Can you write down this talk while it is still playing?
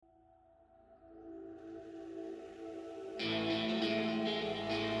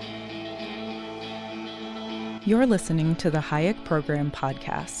You're listening to the Hayek Program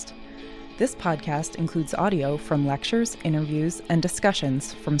podcast. This podcast includes audio from lectures, interviews, and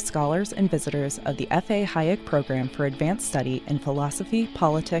discussions from scholars and visitors of the F.A. Hayek Program for Advanced Study in Philosophy,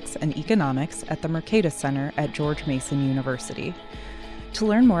 Politics, and Economics at the Mercatus Center at George Mason University. To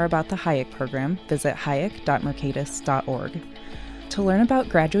learn more about the Hayek Program, visit hayek.mercatus.org. To learn about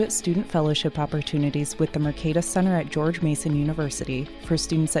graduate student fellowship opportunities with the Mercatus Center at George Mason University for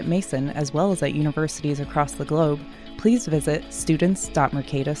students at Mason as well as at universities across the globe, please visit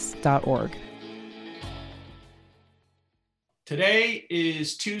students.mercatus.org. Today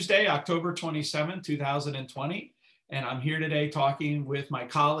is Tuesday, October 27, 2020, and I'm here today talking with my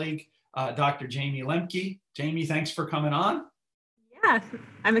colleague, Dr. Jayme Lemke. Jayme, thanks for coming on. Yeah,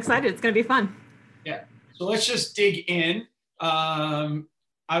 I'm excited. It's going to be fun. Yeah, so let's just dig in.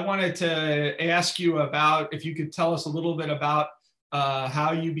 I wanted to ask you about if you could tell us a little bit about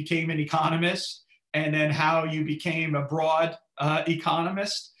how you became an economist and then how you became a broad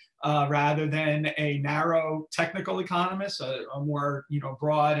economist rather than a narrow technical economist, a more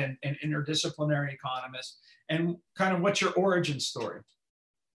broad and interdisciplinary economist, and kind of what's your origin story?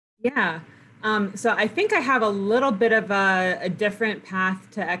 Yeah. So I think I have a little bit of a different path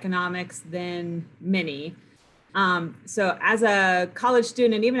to economics than many. So as a college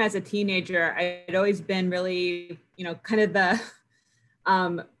student and even as a teenager, I'd always been really, kind of the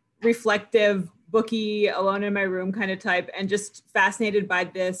reflective, booky, alone in my room kind of type, and just fascinated by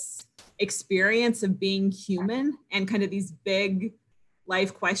this experience of being human and kind of these big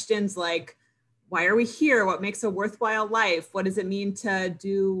life questions like, why are we here? What makes a worthwhile life? What does it mean to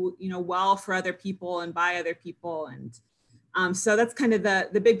do, well for other people and by other people? And so that's kind of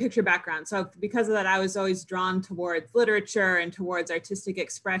the big picture background. So because of that, I was always drawn towards literature and towards artistic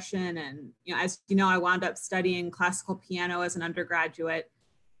expression. And, as you know, I wound up studying classical piano as an undergraduate.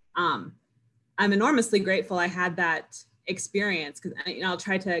 I'm enormously grateful I had that experience because, I'll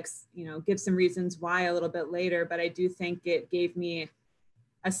try to, give some reasons why a little bit later, but I do think it gave me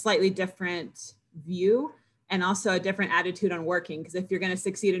a slightly different view and also a different attitude on working. Because if you're going to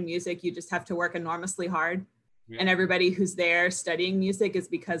succeed in music, you just have to work enormously hard. Yeah. And everybody who's there studying music is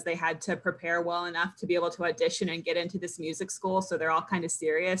because they had to prepare well enough to be able to audition and get into this music school. So they're all kind of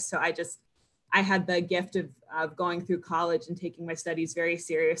serious. So I had the gift of going through college and taking my studies very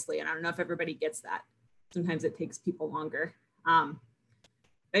seriously. And I don't know if everybody gets that. Sometimes it takes people longer.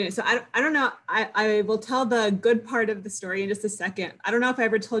 Anyway, so I don't know. I will tell the good part of the story in just a second. I don't know if I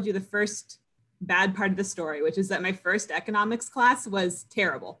ever told you the first bad part of the story, which is that my first economics class was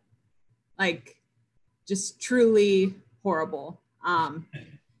terrible. Like, just truly horrible.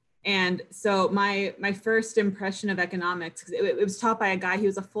 And so my first impression of economics, because it was taught by a guy, he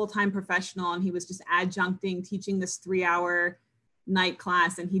was a full-time professional and he was just adjuncting, teaching this 3-hour night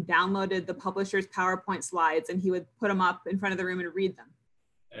class, and he downloaded the publisher's PowerPoint slides and he would put them up in front of the room and read them.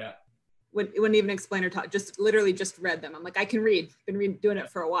 Yeah. Wouldn't even explain or talk, just literally just read them. I'm like, I can read, been doing it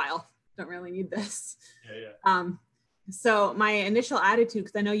for a while. Don't really need this. Yeah. So my initial attitude,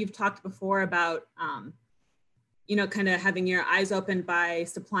 because I know you've talked before about, kind of having your eyes opened by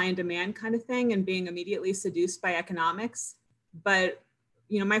supply and demand kind of thing and being immediately seduced by economics. But,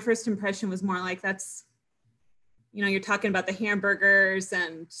 my first impression was more like that's, you're talking about the hamburgers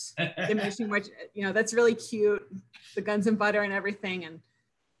and diminishing which, that's really cute, the guns and butter and everything.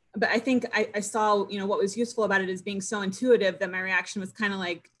 But I think I saw, what was useful about it is being so intuitive that my reaction was kind of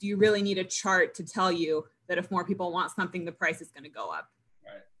like, do you really need a chart to tell you that if more people want something, the price is going to go up?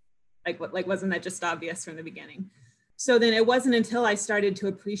 Right. Like, wasn't that just obvious from the beginning? So then it wasn't until I started to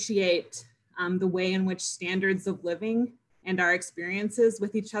appreciate the way in which standards of living and our experiences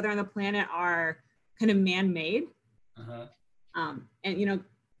with each other on the planet are kind of man-made. Uh-huh. And,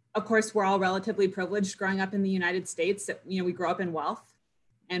 of course, we're all relatively privileged growing up in the United States. We grow up in wealth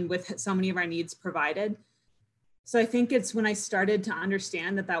and with so many of our needs provided. So I think it's when I started to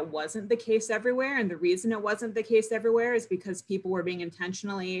understand that wasn't the case everywhere. And the reason it wasn't the case everywhere is because people were being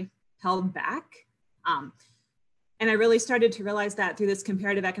intentionally held back. And I really started to realize that through this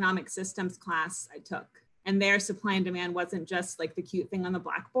comparative economic systems class I took. And there, supply and demand wasn't just like the cute thing on the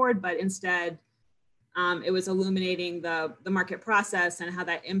blackboard, but instead it was illuminating the market process and how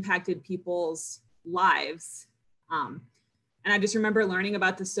that impacted people's lives. And I just remember learning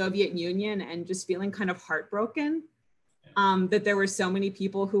about the Soviet Union and just feeling kind of heartbroken that there were so many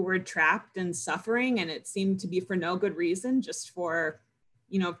people who were trapped and suffering, and it seemed to be for no good reason, just for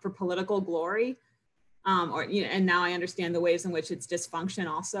political glory. And now I understand the ways in which it's dysfunction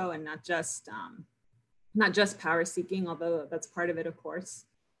also, and not just power seeking, although that's part of it, of course.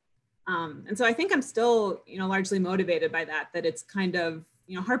 And so I think I'm still, largely motivated by that it's kind of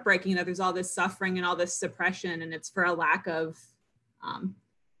heartbreaking that there's all this suffering and all this suppression, and it's for a lack of,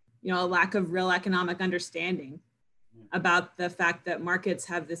 a lack of real economic understanding about the fact that markets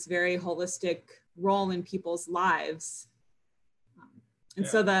have this very holistic role in people's lives. And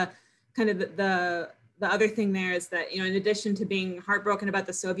so the other thing there is that, in addition to being heartbroken about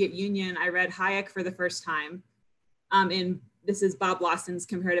the Soviet Union, I read Hayek for the first time. This is Bob Lawson's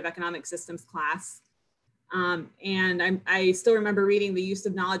comparative economic systems class. And I still remember reading The Use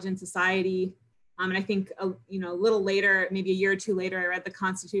of Knowledge in Society. And I think, a little later, maybe a year or two later, I read The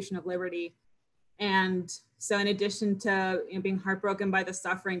Constitution of Liberty. And so in addition to being heartbroken by the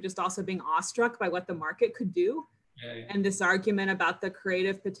suffering, just also being awestruck by what the market could do. Yeah. And this argument about the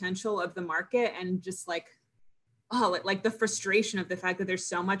creative potential of the market, and just like the frustration of the fact that there's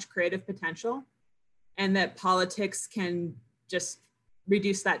so much creative potential and that politics can just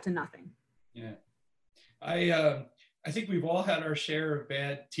reduce that to nothing. Yeah. I think we've all had our share of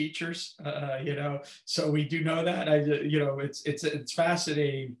bad teachers, so we do know that. It's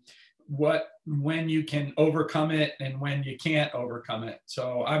fascinating when you can overcome it and when you can't overcome it.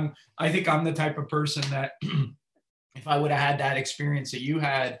 So I think I'm the type of person that if I would have had that experience that you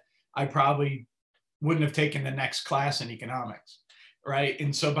had, I probably wouldn't have taken the next class in economics, right?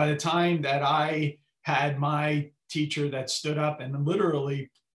 And so by the time that I had my teacher that stood up and literally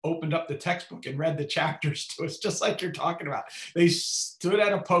opened up the textbook and read the chapters to us, just like you're talking about, they stood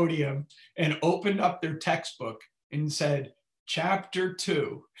at a podium and opened up their textbook and said, chapter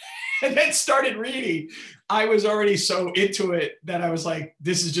 2, and then started reading. I was already so into it that I was like,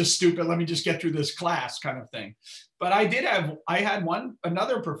 this is just stupid. Let me just get through this class kind of thing. But I had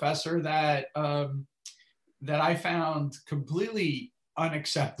another professor that I found completely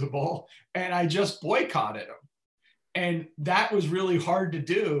unacceptable, and I just boycotted him. And that was really hard to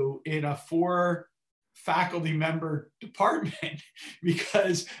do in a 4 faculty member department,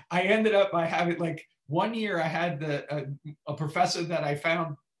 because I ended up by having, like, one year I had a professor that I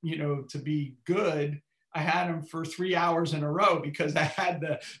found, to be good. I had him for 3 hours in a row because I had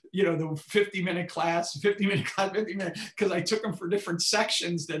the 50-minute class, because I took him for different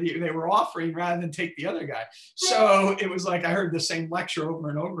sections that they were offering rather than take the other guy. So it was like I heard the same lecture over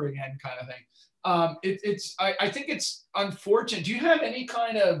and over again, kind of thing. I think it's unfortunate. Did you have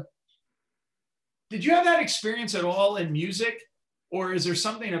that experience at all in music, or is there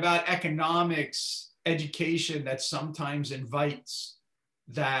something about economics education that sometimes invites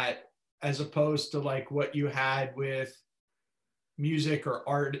that, as opposed to like what you had with music or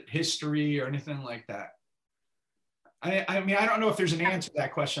art history or anything like that? I mean, I don't know if there's an answer to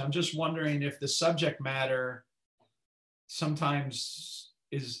that question. I'm just wondering if the subject matter sometimes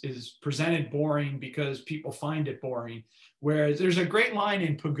is presented boring because people find it boring. Whereas there's a great line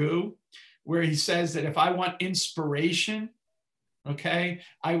in Pagoo where he says that if I want inspiration, okay,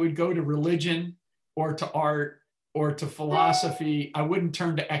 I would go to religion or to art or to philosophy. I wouldn't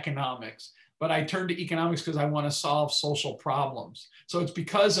turn to economics, but I turn to economics because I want to solve social problems. So it's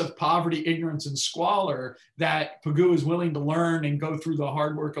because of poverty, ignorance, and squalor that Pagoo is willing to learn and go through the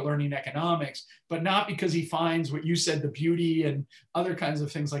hard work of learning economics, but not because he finds what you said, the beauty and other kinds of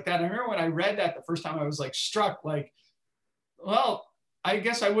things like that. I remember when I read that the first time, I was like struck, like, well, I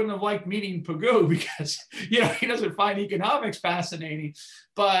guess I wouldn't have liked meeting Pagoo because, he doesn't find economics fascinating.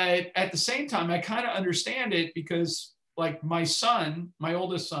 But at the same time, I kind of understand it because, like, my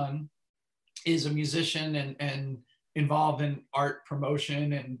oldest son is a musician and involved in art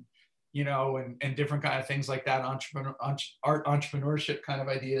promotion and, and different kind of things like that, art entrepreneurship kind of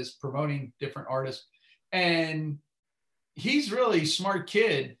ideas, promoting different artists. And he's really a smart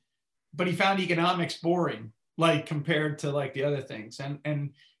kid, but he found economics boring, like compared to like the other things. So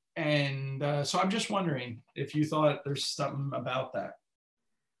I'm just wondering if you thought there's something about that.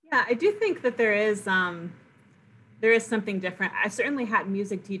 Yeah, I do think that there is something different. I certainly had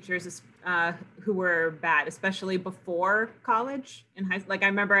music teachers who were bad, especially before college in high school. Like I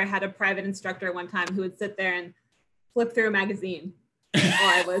remember I had a private instructor one time who would sit there and flip through a magazine while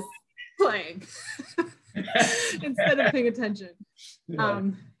I was playing instead of paying attention. Yeah.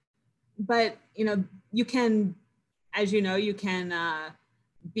 But you can, as you can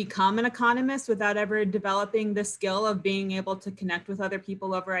become an economist without ever developing the skill of being able to connect with other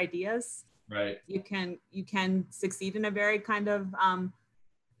people over ideas. Right. You can succeed in a very kind of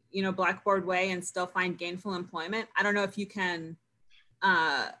blackboard way and still find gainful employment. I don't know if you can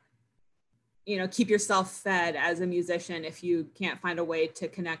keep yourself fed as a musician if you can't find a way to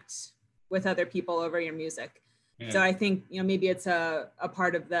connect with other people over your music. Yeah. So I think maybe it's a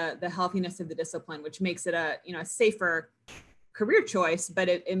part of the healthiness of the discipline, which makes it a safer career choice, but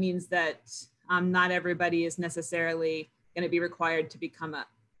it means that not everybody is necessarily going to be required to become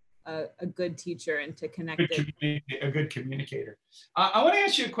a good teacher and to connect a good communicator. I want to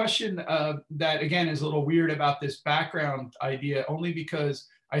ask you a question that, again, is a little weird about this background idea, only because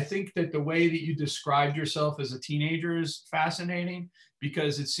I think that the way that you described yourself as a teenager is fascinating,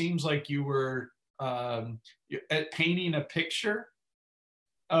 because it seems like you were painting a picture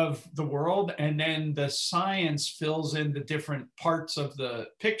of the world, and then the science fills in the different parts of the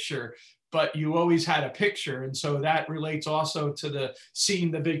picture, but you always had a picture. And so that relates also to the seeing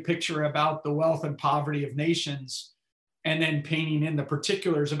the big picture about the wealth and poverty of nations, and then painting in the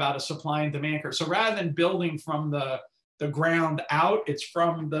particulars about a supply and demand curve. So rather than building from the ground out, it's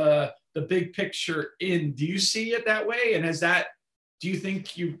from the big picture in. Do you see it that way? And do you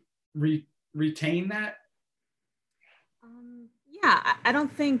think you retain that? Yeah, I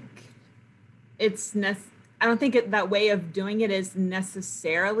don't think that way of doing it is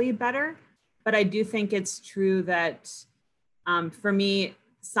necessarily better, but I do think it's true that for me,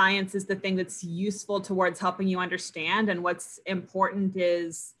 science is the thing that's useful towards helping you understand, and what's important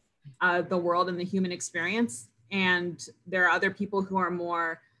is the world and the human experience. And there are other people who are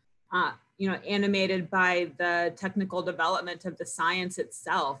more animated by the technical development of the science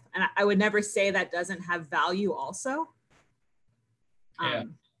itself. And I would never say that doesn't have value also. Yeah.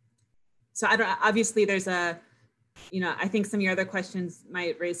 So obviously there's I think some of your other questions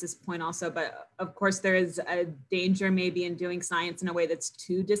might raise this point also, but of course there is a danger maybe in doing science in a way that's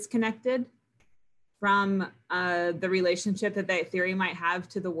too disconnected from the relationship that theory might have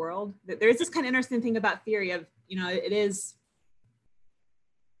to the world. There is this kind of interesting thing about theory of, it is,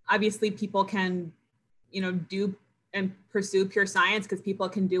 obviously people can, do and pursue pure science because people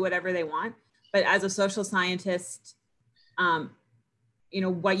can do whatever they want. But as a social scientist,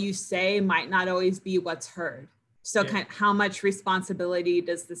 what you say might not always be what's heard. So Yeah. How much responsibility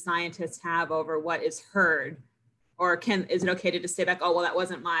does the scientist have over what is heard? Or is it okay to just say back, oh, well, that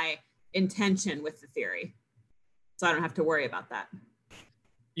wasn't my intention with the theory, so I don't have to worry about that?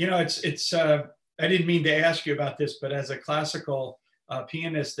 It's I didn't mean to ask you about this, but as a classical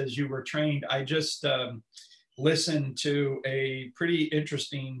pianist, as you were trained, I just listened to a pretty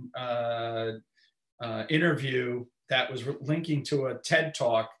interesting interview that was linking to a TED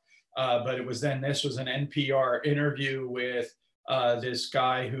Talk, but this was an NPR interview with this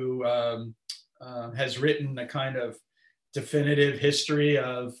guy who has written a kind of definitive history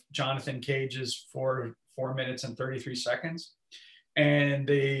of Jonathan Cage's 4 minutes and 33 seconds. And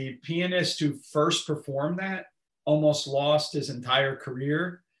the pianist who first performed that almost lost his entire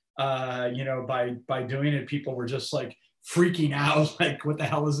career, by doing it. People were just like freaking out, like, what the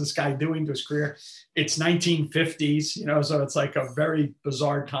hell is this guy doing to his career? It's 1950s, so it's like a very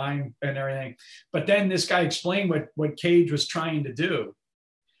bizarre time and everything. But then this guy explained what Cage was trying to do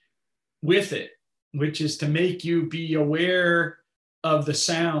with it, which is to make you be aware of the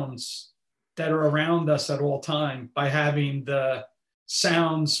sounds that are around us at all time by having the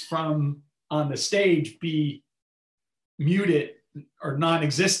sounds from on the stage be muted or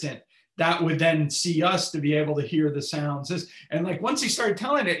non-existent. That would then see us to be able to hear the sounds. And like, once he started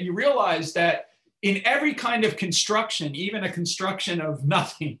telling it, you realize that in every kind of construction, even a construction of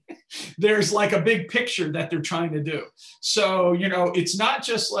nothing, there's like a big picture that they're trying to do. So, it's not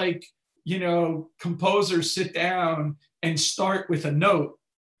just like, composers sit down and start with a note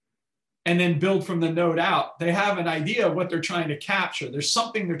and then build from the note out. They have an idea of what they're trying to capture. There's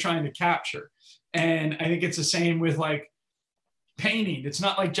something they're trying to capture. And I think it's the same with like painting. It's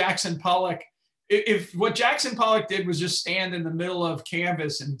not like Jackson Pollock. If what Jackson Pollock did was just stand in the middle of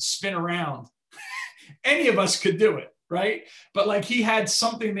canvas and spin around, any of us could do it, right? But like, he had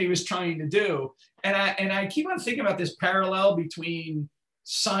something that he was trying to do. And I keep on thinking about this parallel between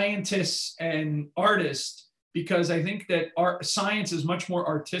scientists and artists, because I think that science is much more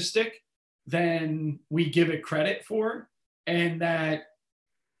artistic than we give it credit for, and that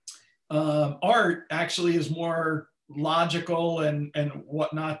art actually is more logical and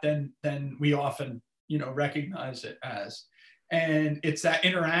whatnot than we often recognize it as. And it's that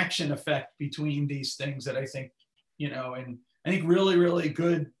interaction effect between these things that I think, and I think really, really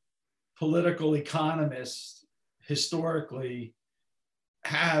good political economists historically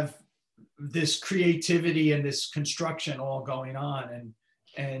have this creativity and this construction all going on.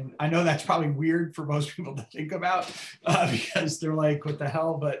 And I know that's probably weird for most people to think about because they're like, what the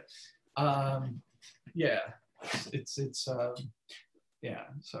hell? But yeah, yeah.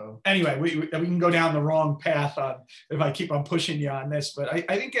 So anyway, we can go down the wrong path if I keep on pushing you on this, but I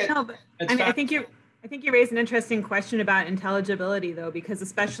think I think you raised an interesting question about intelligibility, though, because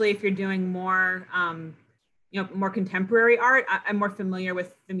especially if you're doing more more contemporary art, I'm more familiar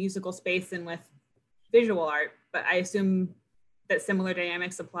with the musical space and with visual art, but I assume that similar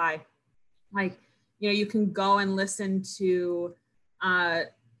dynamics apply. Like, you can go and listen to,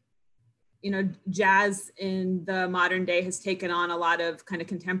 jazz in the modern day has taken on a lot of kind of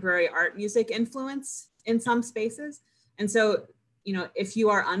contemporary art music influence in some spaces. And so, if you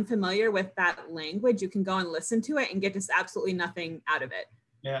are unfamiliar with that language, you can go and listen to it and get just absolutely nothing out of it.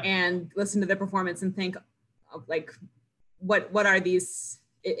 Yeah. And listen to the performance and think of like, what are these?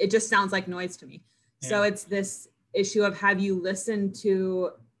 It just sounds like noise to me. Yeah. So it's this issue of, have you listened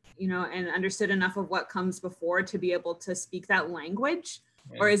to, and understood enough of what comes before to be able to speak that language?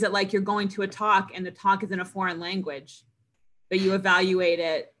 Yeah. Or is it like you're going to a talk and the talk is in a foreign language, but you evaluate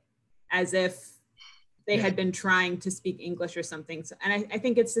it as if they had been trying to speak English or something? So, and I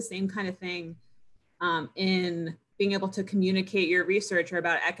think it's the same kind of thing in being able to communicate your research or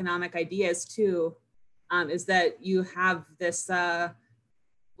about economic ideas too, is that you have this,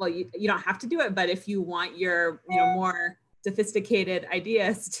 you don't have to do it, but if you want your more sophisticated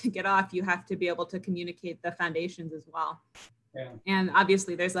ideas to get off, you have to be able to communicate the foundations as well. Yeah. And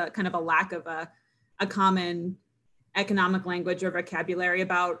obviously there's a kind of a lack of a common economic language or vocabulary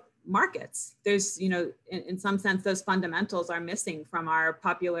about markets. There's, in some sense, those fundamentals are missing from our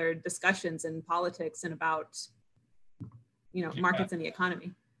popular discussions in politics and about, markets and the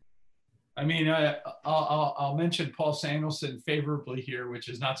economy. I mean, I'll mention Paul Samuelson favorably here, which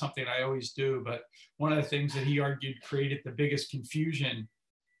is not something I always do, but one of the things that he argued created the biggest confusion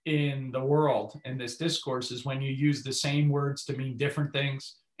in the world in this discourse is when you use the same words to mean different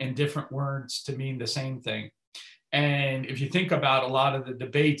things and different words to mean the same thing. And if you think about a lot of the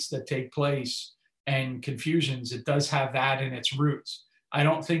debates that take place and confusions, it does have that in its roots. I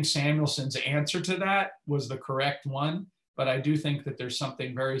don't think Samuelson's answer to that was the correct one, but I do think that there's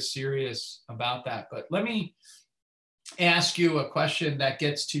something very serious about that. But let me ask you a question that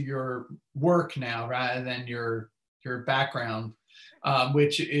gets to your work now rather than your background,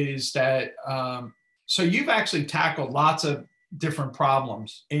 which is that, so you've actually tackled lots of different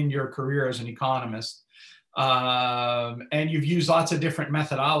problems in your career as an economist, and you've used lots of different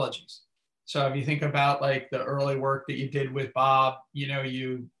methodologies. So if you think about like the early work that you did with Bob,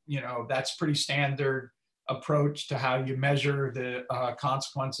 that's pretty standard approach to how you measure the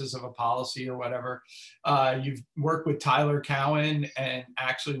consequences of a policy or whatever. You've worked with Tyler Cowen and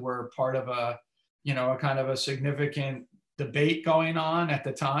actually were part of a kind of a significant debate going on at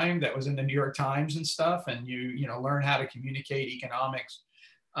the time that was in the New York Times and stuff. And you learn how to communicate economics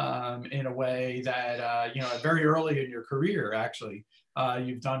in a way that, very early in your career, actually.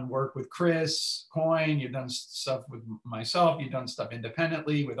 You've done work with Chris Coyne, you've done stuff with myself, you've done stuff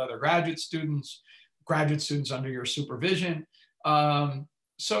independently with other graduate students under your supervision.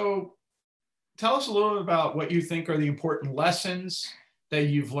 So tell us a little bit about what you think are the important lessons that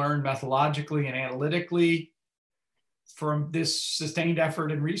you've learned methodologically and analytically from this sustained effort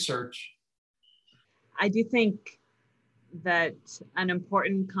in research. I do think that an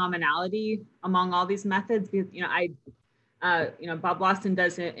important commonality among all these methods, Bob Lawson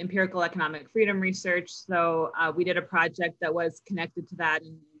does empirical economic freedom research. So we did a project that was connected to that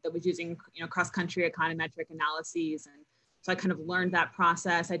and that was using, cross-country econometric analyses. And so I kind of learned that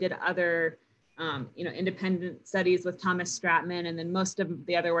process. I did other, independent studies with Thomas Stratman. And then most of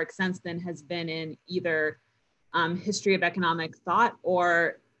the other work since then has been in either history of economic thought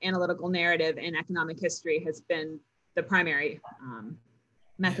or analytical narrative in economic history has been the primary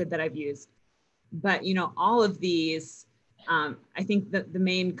method that I've used. But, all of these, I think that the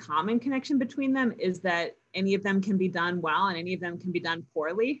main common connection between them is that any of them can be done well and any of them can be done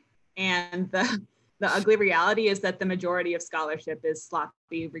poorly. And the ugly reality is that the majority of scholarship is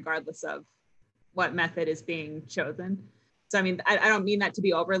sloppy regardless of what method is being chosen. So, I mean, I don't mean that to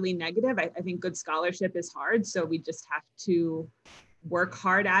be overly negative. I think good scholarship is hard. So we just have to work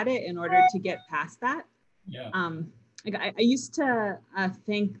hard at it in order to get past that. Yeah. I used to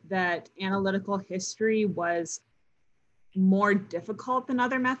think that analytical history was more difficult than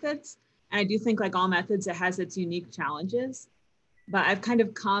other methods. And I do think, like all methods, it has its unique challenges. But I've kind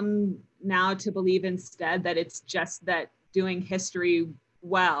of come now to believe instead that it's just that doing history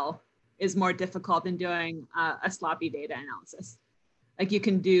well is more difficult than doing a sloppy data analysis. Like you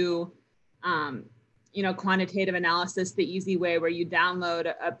can do, quantitative analysis the easy way, where you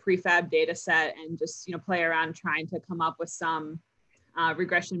download a prefab data set and just, play around trying to come up with some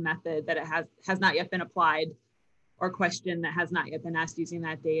regression method that it has not yet been applied, or question that has not yet been asked using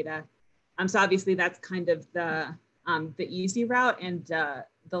that data. So obviously that's kind of the easy route and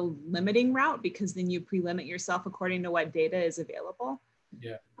the limiting route, because then you pre-limit yourself according to what data is available.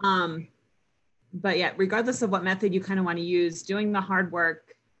 Yeah. But yeah, regardless of what method you kind of want to use, doing the hard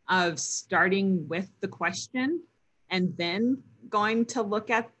work of starting with the question and then going to look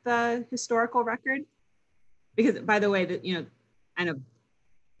at the historical record. Because, by the way, that, you know, I know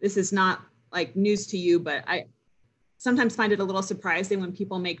this is not like news to you, but I sometimes find it a little surprising when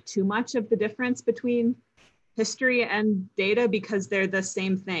people make too much of the difference between history and data, because they're the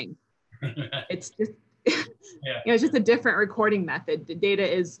same thing. It's just, you know, it's just a different recording method. The data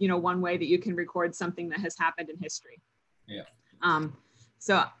is, you know, one way that you can record something that has happened in history. Yeah.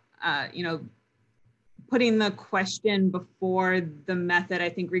 You know, putting the question before the method, I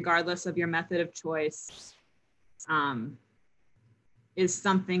think regardless of your method of choice, is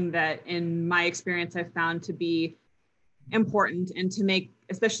something that in my experience I've found to be important, and to make,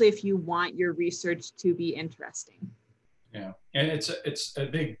 especially if you want your research to be interesting. Yeah, and it's a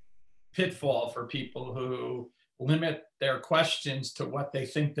big pitfall for people who limit their questions to what they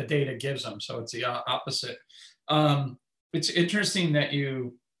think the data gives them. So it's the opposite. It's interesting that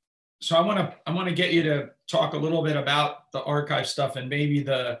so I want to get you to talk a little bit about the archive stuff and maybe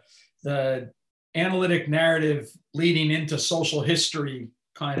the analytic narrative leading into social history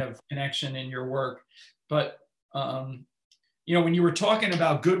kind of connection in your work. But you know, when you were talking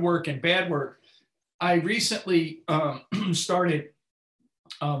about good work and bad work, I recently started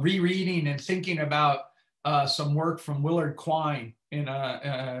rereading and thinking about some work from Willard Quine in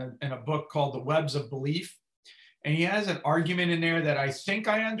a book called The Webs of Belief. And he has an argument in there that I think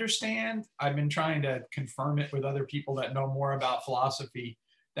I understand. I've been trying to confirm it with other people that know more about philosophy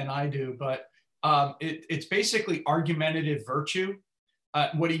than I do, but it's basically argumentative virtue.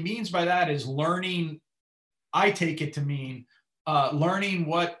 What he means by that is learning, I take it to mean learning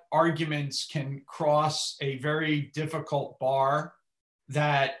what arguments can cross a very difficult bar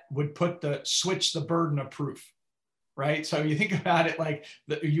that would switch the burden of proof, right? So you think about it like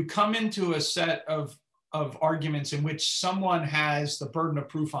you come into a set of arguments in which someone has the burden of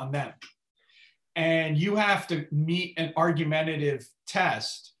proof on them, and you have to meet an argumentative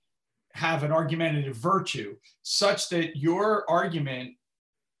test, have an argumentative virtue, such that your argument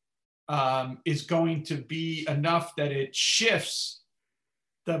is going to be enough that it shifts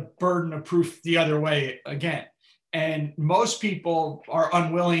the burden of proof the other way again. And most people are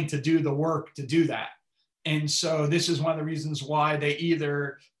unwilling to do the work to do that. And so this is one of the reasons why they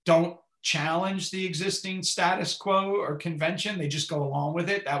either don't challenge the existing status quo or convention, they just go along with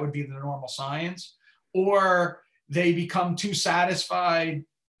it. That would be the normal science. Or they become too satisfied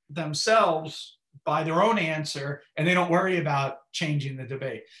themselves by their own answer, and they don't worry about changing the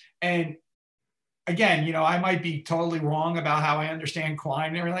debate. And again, you know, I might be totally wrong about how I understand Quine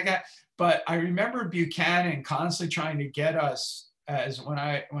and everything like that, but I remember Buchanan constantly trying to get us, as when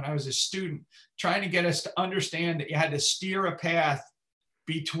I was a student, trying to get us to understand that you had to steer a path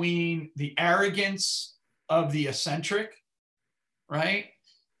between the arrogance of the eccentric, right?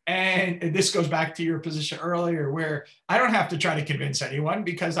 And this goes back to your position earlier, where I don't have to try to convince anyone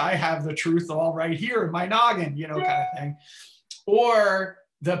because I have the truth all right here in my noggin, you know, kind of thing. Or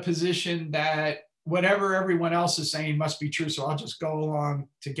the position that whatever everyone else is saying must be true, so I'll just go along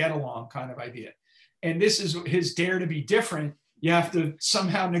to get along kind of idea. And this is his dare to be different. You have to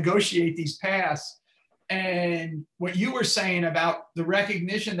somehow negotiate these paths. And what you were saying about the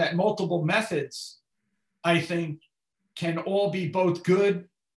recognition that multiple methods, I think, can all be both good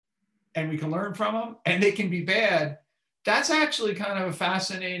and we can learn from them, and they can be bad. That's actually kind of a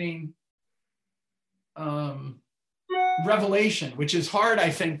fascinating revelation, which is hard, I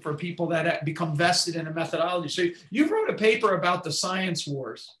think, for people that become vested in a methodology. So you wrote a paper about the science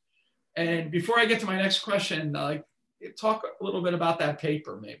wars. And before I get to my next question, talk a little bit about that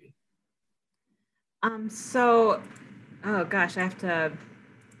paper, maybe. Oh gosh, I have to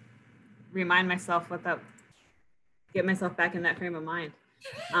remind myself get myself back in that frame of mind.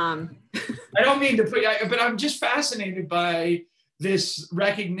 I don't mean to but I'm just fascinated by this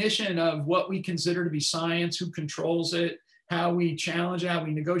recognition of what we consider to be science, who controls it, how we challenge it, how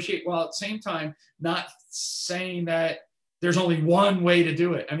we negotiate, while at the same time not saying that there's only one way to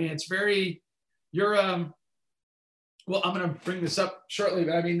do it. I mean, it's very, well, I'm going to bring this up shortly,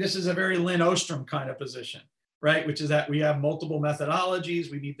 but I mean, this is a very Lynn Ostrom kind of position, right? Which is that we have multiple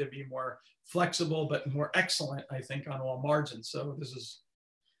methodologies. We need to be more flexible, but more excellent, I think, on all margins. So this is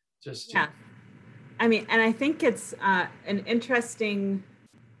just... Yeah. I mean, and I think it's an interesting,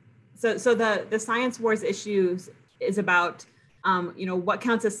 so the science wars issues is about, you know, what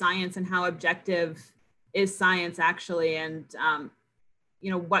counts as science and how objective is science actually, and,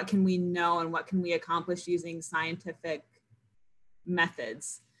 you know, what can we know and what can we accomplish using scientific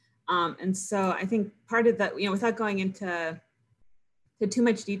methods. And so I think part of that, you know, without going into too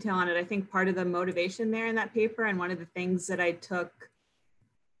much detail on it, I think part of the motivation there in that paper, and one of the things that I took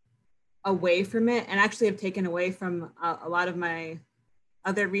away from it, and actually have taken away from a lot of my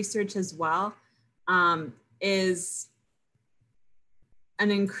other research as well, is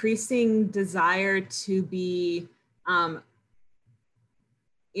an increasing desire to be,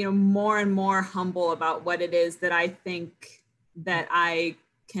 more and more humble about what it is that I think that I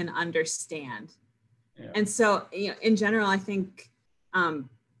can understand. Yeah. And so, in general, I think,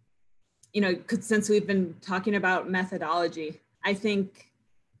 since we've been talking about methodology, I think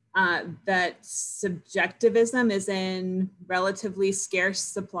that subjectivism is in relatively scarce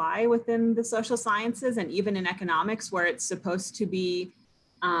supply within the social sciences, and even in economics, where it's supposed to be,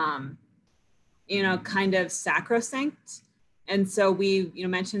 kind of sacrosanct. And so we,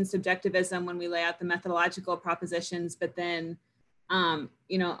 mentioned subjectivism when we lay out the methodological propositions, but then, a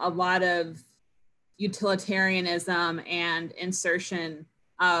lot of utilitarianism and insertion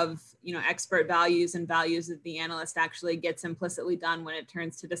of, expert values and values that the analyst actually gets implicitly done when it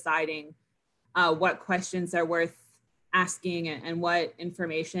turns to deciding what questions are worth asking and what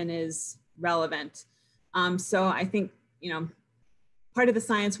information is relevant. So I think, part of the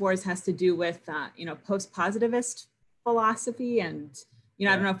science wars has to do with, post-positivist philosophy. And, I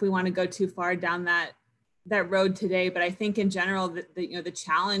don't know if we want to go too far down that road today, but I think in general, the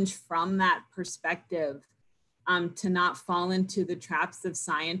challenge from that perspective, to not fall into the traps of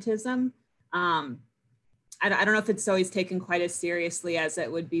scientism. I don't know if it's always taken quite as seriously as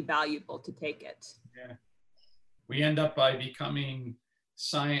it would be valuable to take it. Yeah, we end up by becoming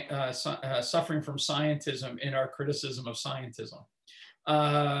suffering from scientism in our criticism of scientism.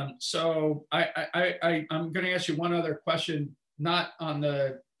 So I'm going to ask you one other question, not on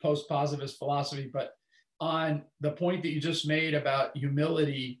the post-positivist philosophy, but on the point that you just made about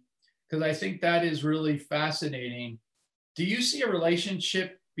humility, because I think that is really fascinating. Do you see a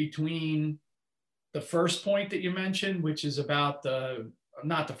relationship between the first point that you mentioned, which is about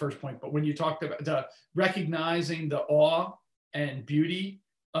not the first point, but when you talked about the recognizing the awe and beauty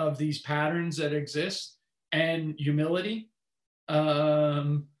of these patterns that exist, and humility,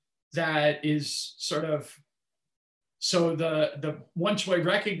 that is sort of, so the once we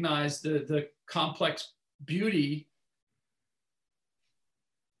recognize the complex beauty,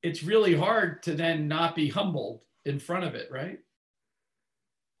 it's really hard to then not be humbled in front of it, right?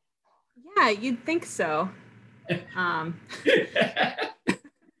 Yeah, you'd think so.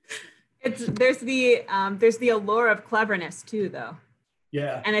 There's the allure of cleverness too, though.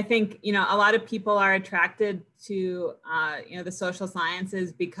 Yeah. And I think, a lot of people are attracted to, the social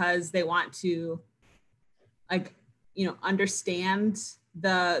sciences because they want to, understand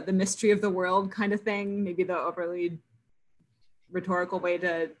the mystery of the world kind of thing, maybe the overly rhetorical way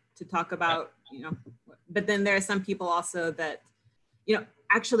to talk about, but then there are some people also that,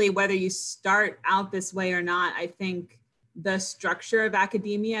 actually, whether you start out this way or not, I think the structure of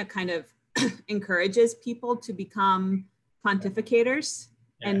academia kind of encourages people to become pontificators.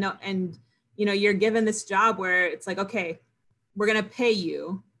 Yeah. And you're given this job where it's like, okay, we're going to pay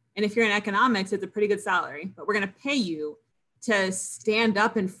you. And if you're in economics, it's a pretty good salary, but we're going to pay you to stand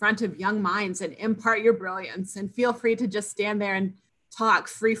up in front of young minds and impart your brilliance, and feel free to just stand there and talk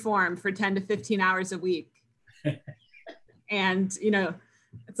free form for 10 to 15 hours a week. And,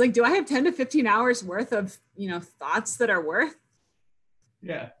 it's like, do I have 10 to 15 hours worth of, thoughts that are worth,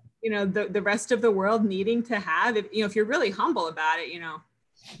 yeah, the rest of the world needing to have, if you're really humble about it,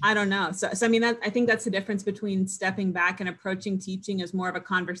 I don't know. So I mean, I think that's the difference between stepping back and approaching teaching as more of a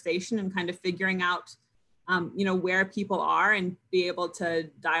conversation and kind of figuring out, where people are, and be able to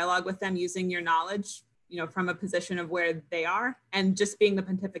dialogue with them using your knowledge, from a position of where they are, and just being the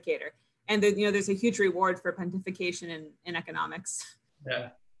pontificator. And there's a huge reward for pontification in economics. Yeah.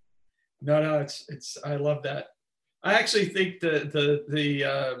 No, it's I love that. I actually think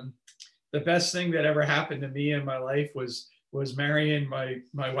the best thing that ever happened to me in my life was marrying my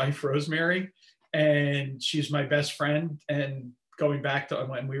wife, Rosemary, and she's my best friend, and going back to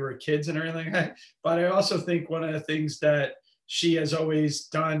when we were kids and everything. But I also think one of the things that she has always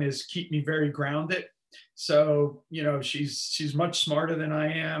done is keep me very grounded. So, she's much smarter than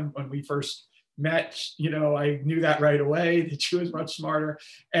I am. When we first met, I knew that right away, that she was much smarter.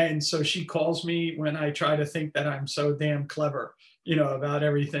 And so she calls me when I try to think that I'm so damn clever, about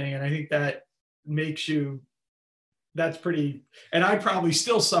everything. And I think that makes that's pretty, and I probably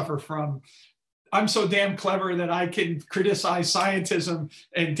still suffer from, I'm so damn clever that I can criticize scientism,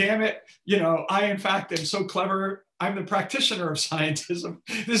 and damn it, I in fact am so clever, I'm the practitioner of scientism.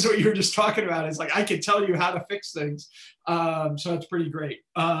 This is what you were just talking about. It's like, I can tell you how to fix things. So that's pretty great.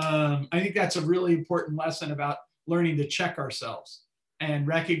 I think that's a really important lesson about learning to check ourselves and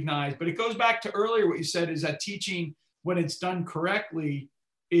recognize, but it goes back to earlier what you said, is that teaching, when it's done correctly,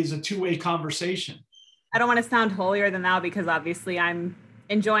 is a two-way conversation. I don't want to sound holier than thou, because obviously I'm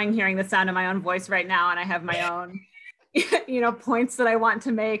enjoying hearing the sound of my own voice right now, and I have my own, points that I want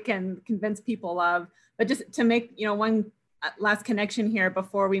to make and convince people of. But just to make, one last connection here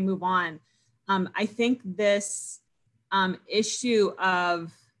before we move on, I think this issue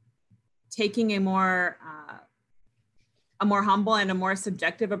of taking a more humble and a more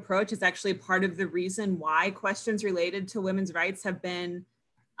subjective approach is actually part of the reason why questions related to women's rights have been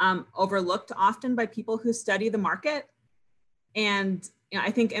overlooked often by people who study the market. And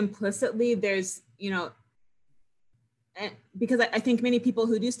I think implicitly there's, because I think many people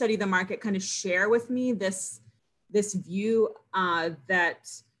who do study the market kind of share with me this view that,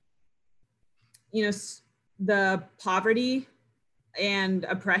 the poverty and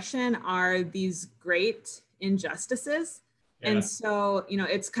oppression are these great injustices. Yeah. And so,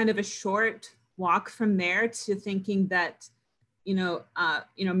 it's kind of a short walk from there to thinking that,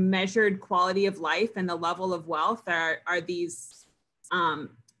 measured quality of life and the level of wealth are these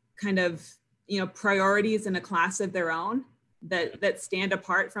kind of, priorities in a class of their own that stand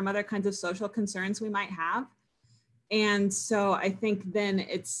apart from other kinds of social concerns we might have. And so I think then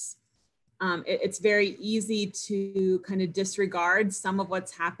it's very easy to kind of disregard some of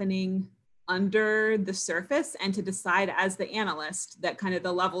what's happening under the surface and to decide as the analyst that kind of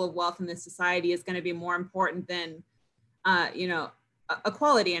the level of wealth in this society is going to be more important than,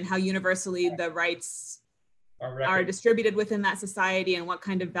 equality and how universally the rights are distributed within that society and what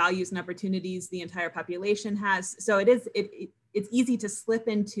kind of values and opportunities the entire population has. So it's easy to slip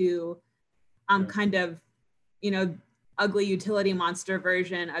into kind of, ugly utility monster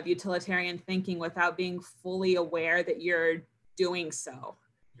version of utilitarian thinking without being fully aware that you're doing so.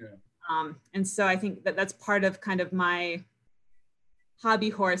 Yeah. And so I think that that's part of kind of my hobby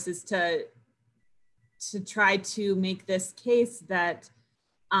horse, is to try to make this case that,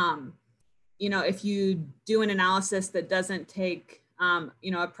 if you do an analysis that doesn't take,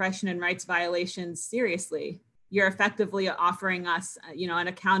 oppression and rights violations seriously, you're effectively offering us, an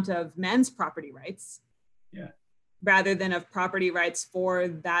account of men's property rights. Yeah. Rather than of property rights for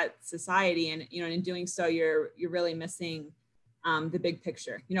that society. And, in doing so, you're really missing the big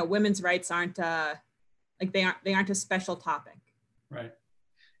picture. Women's rights aren't they aren't a special topic. Right.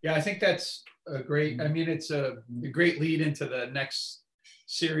 Yeah, I think that's a great, it's a great lead into the next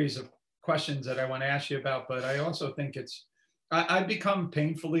series of questions that I want to ask you about, but I also think I've become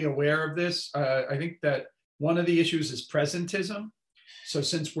painfully aware of this. I think that one of the issues is presentism. So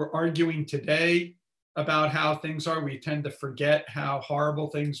since we're arguing today about how things are, we tend to forget how horrible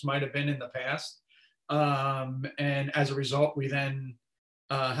things might have been in the past. And as a result, we then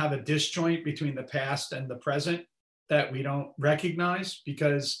have a disjoint between the past and the present that we don't recognize,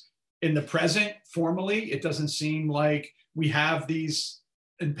 because in the present, formally, it doesn't seem like we have these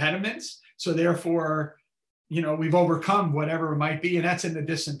impediments. So therefore, we've overcome whatever it might be, and that's in the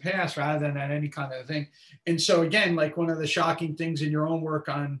distant past rather than at any kind of thing. And so again, like one of the shocking things in your own work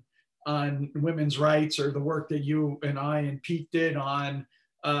on women's rights, or the work that you and I and Pete did on,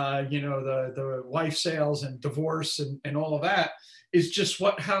 the wife sales and divorce and all of that, is just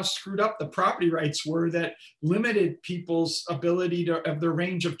how screwed up the property rights were that limited people's ability of their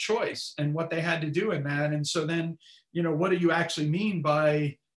range of choice and what they had to do in that. And so then, what do you actually mean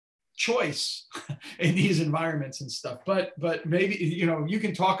by choice in these environments and stuff? But maybe, you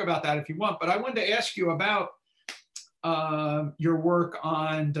can talk about that if you want, but I wanted to ask you about your work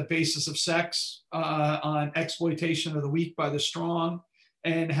on the basis of sex, on exploitation of the weak by the strong,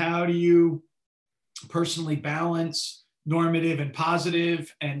 and how do you personally balance normative and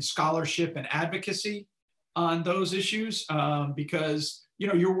positive and scholarship and advocacy on those issues? Because,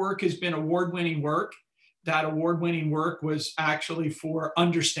 your work has been award-winning work. That award-winning work was actually for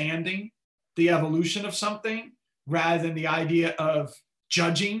understanding the evolution of something rather than the idea of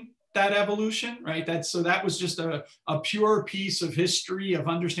judging that evolution, right? That was just a pure piece of history of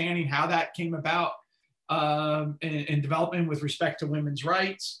understanding how that came about in development with respect to women's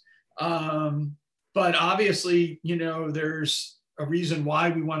rights. But obviously, there's a reason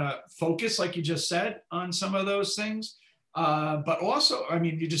why we want to focus, like you just said, on some of those things. But also,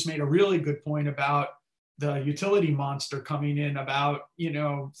 you just made a really good point about the utility monster coming in, about,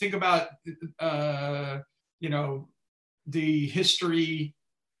 think about, the history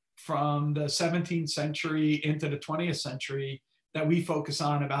from the 17th century into the 20th century that we focus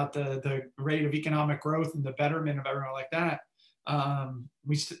on, about the rate of economic growth and the betterment of everyone like that.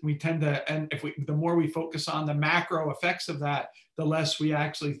 We tend to, and the more we focus on the macro effects of that, the less we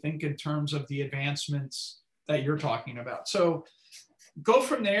actually think in terms of the advancements that you're talking about. So go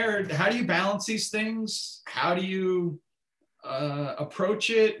from there. How do you balance these things? How do you approach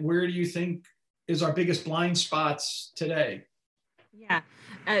it? Where do you think is our biggest blind spots today? Yeah,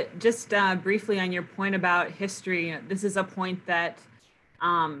 just briefly on your point about history, this is a point that,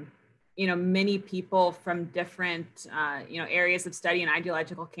 many people from different, areas of study and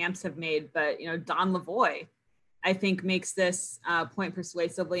ideological camps have made, but, Don Lavoie, I think, makes this point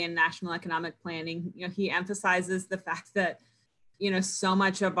persuasively in national economic planning. He emphasizes the fact that, so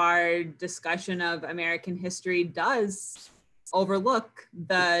much of our discussion of American history does overlook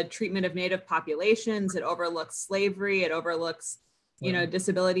the treatment of Native populations. It overlooks slavery. It overlooks,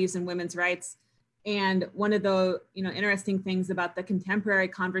 disabilities and women's rights. And one of the, interesting things about the contemporary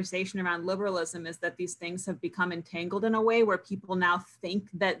conversation around liberalism is that these things have become entangled in a way where people now think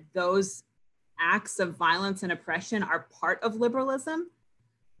that those acts of violence and oppression are part of liberalism,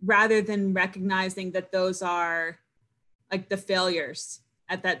 rather than recognizing that those are like the failures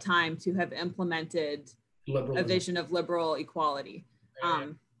at that time to have implemented liberalism, a vision of liberal equality.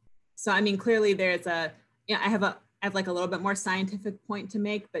 So, I mean, clearly there's I have like a little bit more scientific point to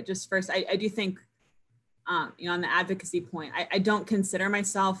make, but just first, I do think, on the advocacy point, I don't consider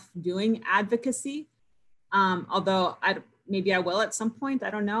myself doing advocacy, although maybe I will at some point, I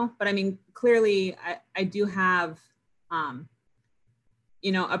don't know. But I mean, clearly I do have,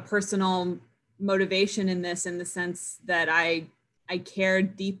 a personal motivation in this, in the sense that I care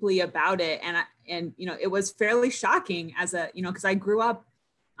deeply about it. And it was fairly shocking as because I grew up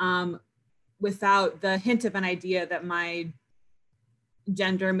without the hint of an idea that my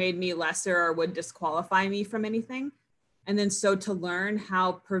gender made me lesser or would disqualify me from anything. And then so to learn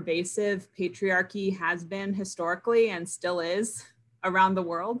how pervasive patriarchy has been historically and still is around the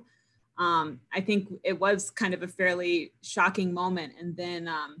world, I think it was kind of a fairly shocking moment. And then,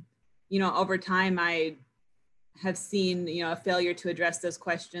 over time, I have seen, a failure to address those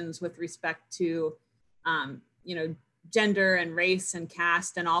questions with respect to, gender and race and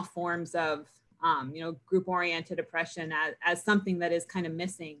caste and all forms of, group-oriented oppression as something that is kind of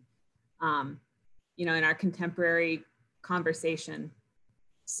missing, in our contemporary conversation.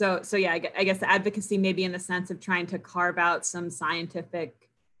 So yeah, I guess advocacy maybe in the sense of trying to carve out some scientific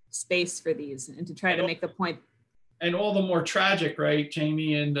space for these and to try to make the point. And all the more tragic, right,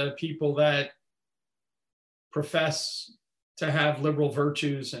 Jayme, and the people that profess to have liberal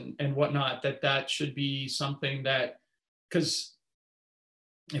virtues and whatnot, that should be something that, because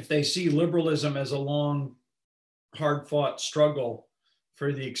if they see liberalism as a long, hard-fought struggle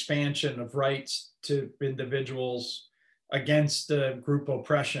for the expansion of rights to individuals against the group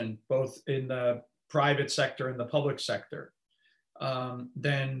oppression, both in the private sector and the public sector,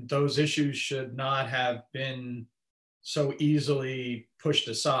 then those issues should not have been so easily pushed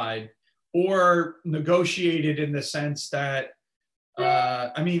aside or negotiated in the sense that,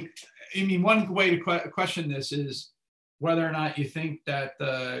 I mean, one way to question this is whether or not you think that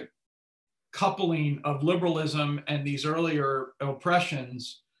the coupling of liberalism and these earlier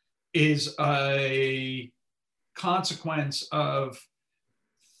oppressions is a consequence of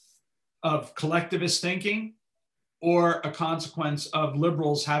collectivist thinking, or a consequence of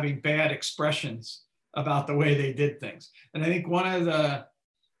liberals having bad expressions about the way they did things. And I think one of the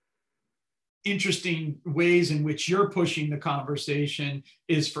interesting ways in which you're pushing the conversation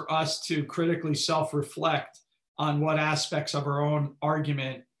is for us to critically self-reflect on what aspects of our own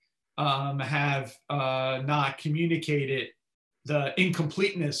argument have not communicated the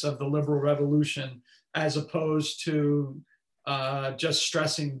incompleteness of the liberal revolution, as opposed to just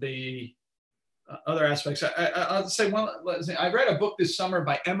stressing the other aspects. I'll say I read a book this summer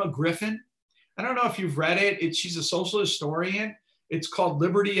by Emma Griffin. I don't know if you've read it. She's a social historian. It's called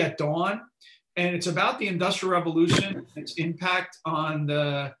Liberty at Dawn. And it's about the Industrial Revolution, its impact on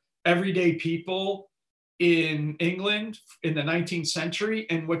the everyday people in England in the 19th century.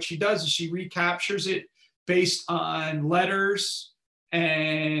 And what she does is she recaptures it based on letters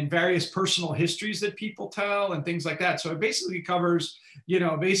and various personal histories that people tell and things like that. So it basically covers,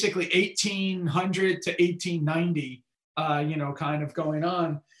 basically 1800 to 1890, kind of going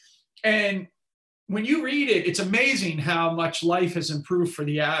on. And when you read it, it's amazing how much life has improved for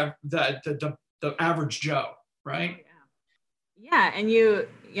the average Joe, right? Yeah, and you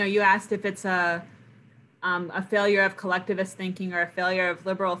asked if it's a failure of collectivist thinking or a failure of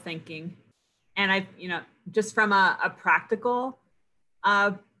liberal thinking, and just from a practical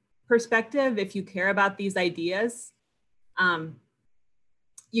perspective, if you care about these ideas,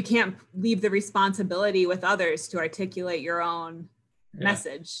 you can't leave the responsibility with others to articulate your own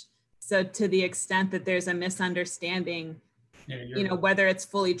message. So to the extent that there's a misunderstanding, whether it's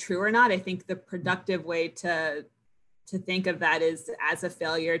fully true or not, I think the productive way to think of that is as a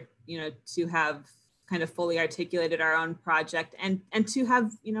failure, to have kind of fully articulated our own project, and to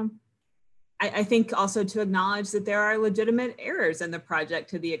have, I think also to acknowledge that there are legitimate errors in the project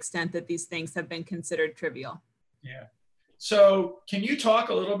to the extent that these things have been considered trivial. Yeah. So can you talk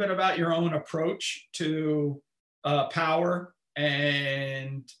a little bit about your own approach to power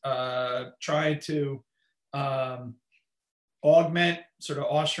and try to augment sort of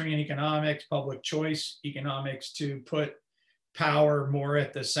Austrian economics, public choice economics, to put power more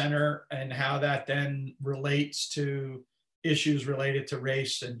at the center, and how that then relates to issues related to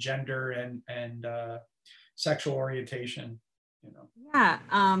race and gender and sexual orientation, Yeah.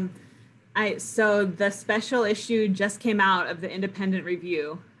 So the special issue just came out of the Independent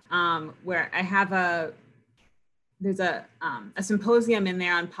Review, where I have there's a symposium in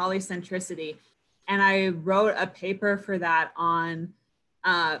there on polycentricity, and I wrote a paper for that on,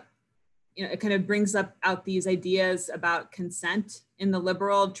 it kind of brings out these ideas about consent in the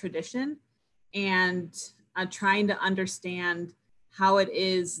liberal tradition, and trying to understand how it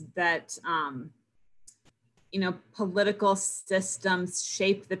is that political systems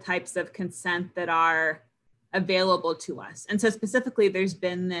shape the types of consent that are available to us. And so specifically, there's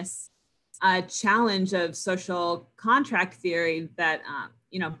been this challenge of social contract theory that,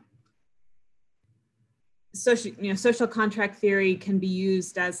 social contract theory can be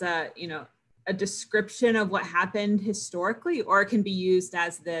used as a description of what happened historically, or it can be used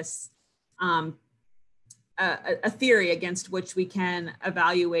as this a theory against which we can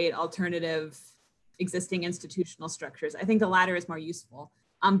evaluate alternative existing institutional structures. I think the latter is more useful.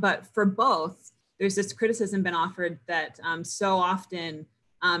 But for both, there's this criticism been offered that so often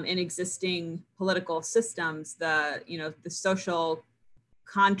in existing political systems, the social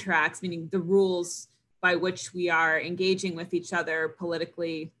contracts, meaning the rules by which we are engaging with each other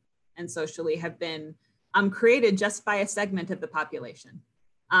politically and socially, have been created just by a segment of the population,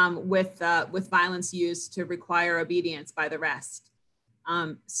 with violence used to require obedience by the rest.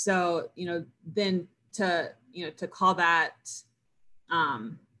 So then to call that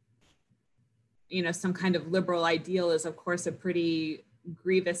some kind of liberal ideal is, of course, a pretty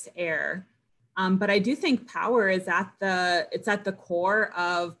grievous error. But I do think power is at the core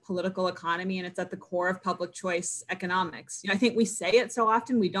of political economy, and it's at the core of public choice economics. I think we say it so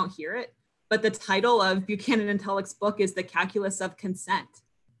often we don't hear it, but the title of Buchanan and Tulloch's book is The Calculus of Consent.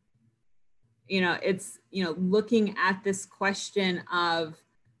 It's looking at this question of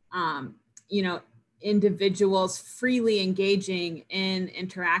individuals freely engaging in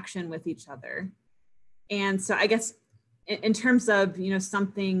interaction with each other. And so I guess in terms of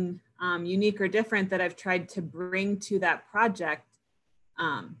something unique or different that I've tried to bring to that project,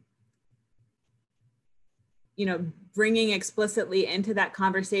 bringing explicitly into that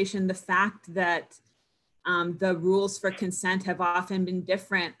conversation the fact that the rules for consent have often been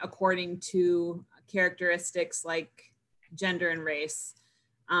different according to characteristics like gender and race,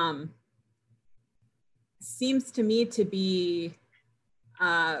 seems to me to be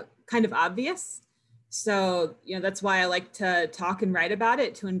kind of obvious. So, that's why I like to talk and write about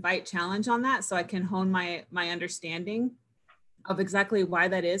it, to invite challenge on that, so I can hone my understanding of exactly why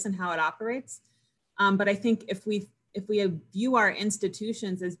that is and how it operates. But I think if we view our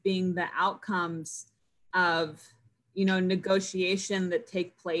institutions as being the outcomes of negotiation that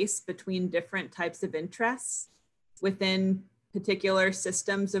take place between different types of interests within particular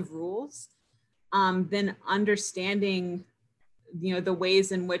systems of rules, then understanding the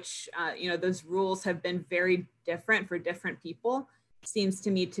ways in which those rules have been very different for different people seems to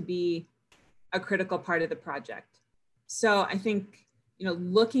me to be a critical part of the project. So I think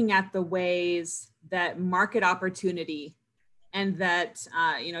looking at the ways that market opportunity and that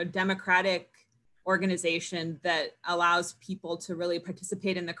democratic organization that allows people to really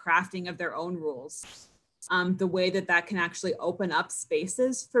participate in the crafting of their own rules, the way that can actually open up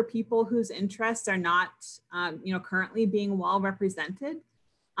spaces for people whose interests are not currently being well represented,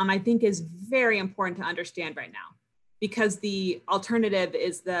 I think is very important to understand right now, because the alternative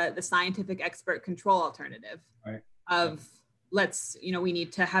is the scientific expert control alternative, right? Of we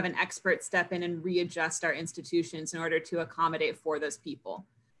need to have an expert step in and readjust our institutions in order to accommodate for those people.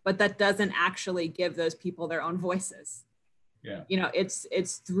 But that doesn't actually give those people their own voices. Yeah.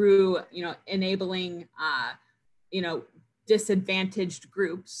 It's through, enabling, disadvantaged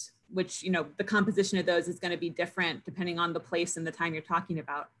groups, which, the composition of those is going to be different depending on the place and the time you're talking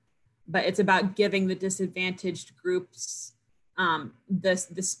about. But it's about giving the disadvantaged groups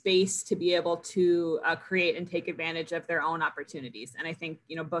the space to be able to create and take advantage of their own opportunities. And I think,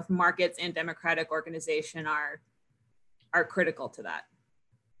 both markets and democratic organization are critical to that.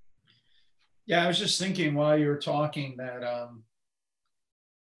 Yeah, I was just thinking while you were talking that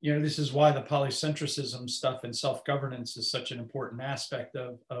this is why the polycentricism stuff and self-governance is such an important aspect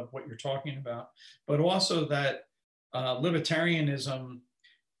of what you're talking about, but also that libertarianism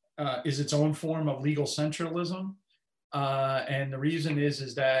is its own form of legal centralism. And the reason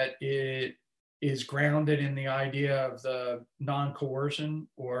is that it is grounded in the idea of the non-coercion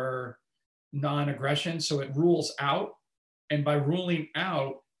or non-aggression. So it rules out, and by ruling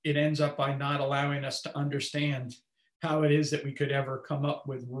out, it ends up by not allowing us to understand how it is that we could ever come up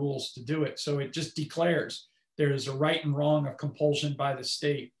with rules to do it. So it just declares there is a right and wrong of compulsion by the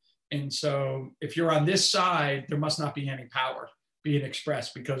state. And so if you're on this side, there must not be any power being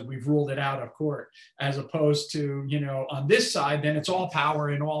expressed because we've ruled it out of court, as opposed to, on this side, then it's all power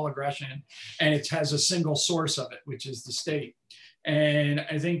and all aggression, and it has a single source of it, which is the state. And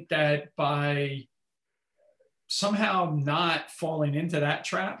I think that by somehow not falling into that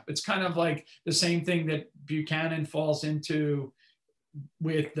trap, it's kind of like the same thing that Buchanan falls into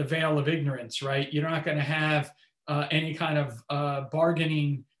with the veil of ignorance, right? You're not going to have any kind of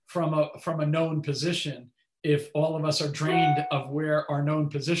bargaining from a known position if all of us are drained of where our known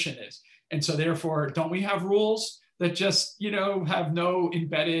position is. And so therefore, don't we have rules that just, have no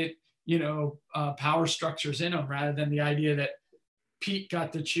embedded, power structures in them, rather than the idea that Pete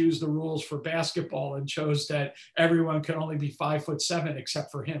got to choose the rules for basketball and chose that everyone could only be 5'7"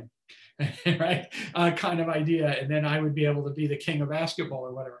 except for him, right? Kind of idea. And then I would be able to be the king of basketball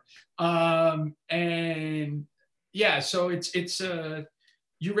or whatever. And yeah, so it's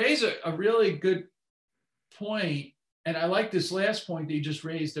you raise a really good point. And I like this last point that you just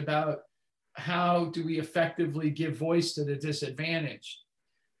raised about how do we effectively give voice to the disadvantaged.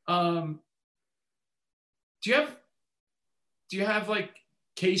 Do you have like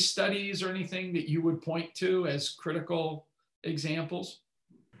case studies or anything that you would point to as critical examples?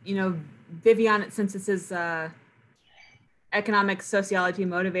 Vivian, since this is economic sociology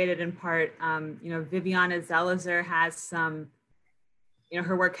motivated in part, Viviana Zelizer has some,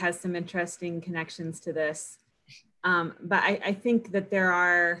 her work has some interesting connections to this. But I think that there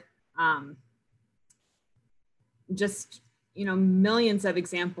are just, millions of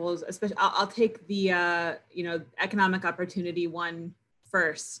examples, especially I'll take the, economic opportunity one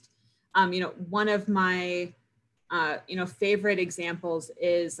first. One of my, favorite examples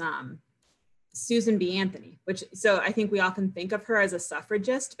is Susan B. Anthony, so I think we often think of her as a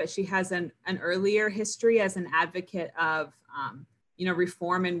suffragist, but she has an earlier history as an advocate of,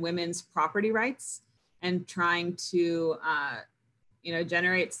 reform in women's property rights and trying to,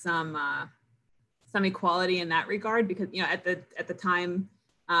 generate some equality in that regard, because at the time,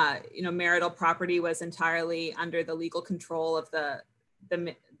 marital property was entirely under the legal control of the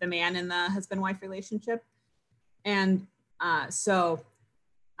man in the husband-wife relationship, and so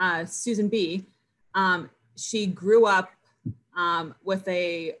Susan B. She grew up with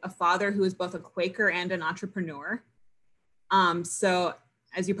a father who was both a Quaker and an entrepreneur. So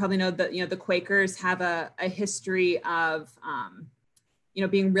as you probably know, the Quakers have a history of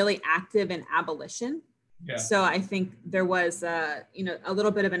being really active in abolition. Yeah. So I think there was a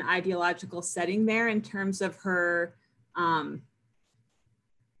little bit of an ideological setting there in terms of her,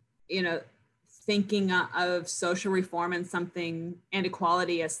 thinking of social reform and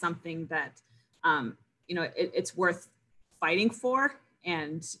equality as something that, it's worth fighting for,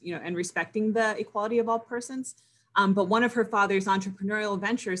 and respecting the equality of all persons. But one of her father's entrepreneurial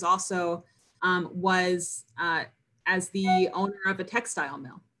ventures also was as the owner of a textile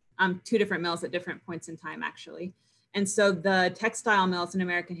mill, two different mills at different points in time, actually. And so the textile mills in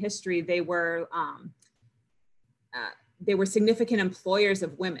American history, they were significant employers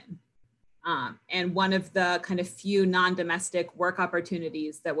of women. And one of the kind of few non-domestic work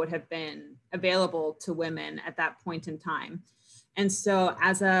opportunities that would have been available to women at that point in time. And so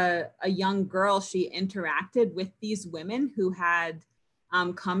as a young girl, she interacted with these women who had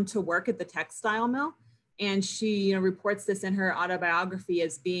come to work at the textile mill. And she reports this in her autobiography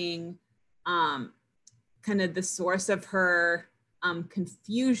as being kind of the source of her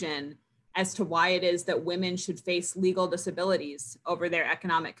confusion as to why it is that women should face legal disabilities over their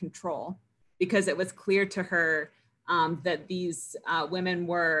economic control, because it was clear to her that these women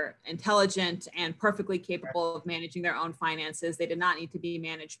were intelligent and perfectly capable of managing their own finances. They did not need to be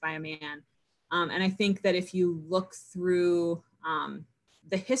managed by a man. And I think that if you look through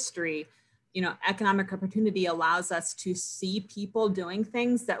the history, economic opportunity allows us to see people doing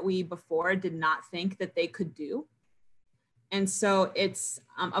things that we before did not think that they could do. And so it's,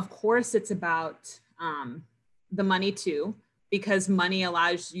 of course, it's about the money too, because money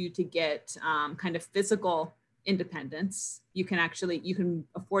allows you to get kind of physical independence. You can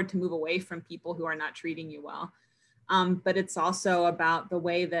afford to move away from people who are not treating you well. but it's also about the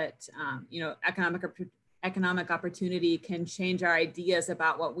way that, economic opportunity can change our ideas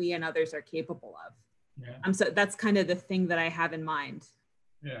about what we and others are capable of. Yeah. So that's kind of the thing that I have in mind.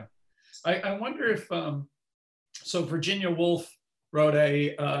 Yeah. I wonder if, so Virginia Woolf wrote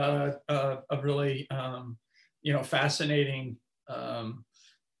a really, fascinating,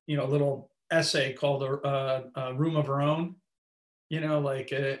 little essay called a Room of Her Own, and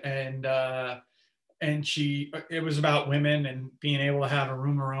it was about women and being able to have a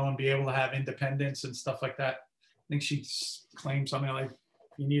room of her own, be able to have independence and stuff like that. I think she claimed something like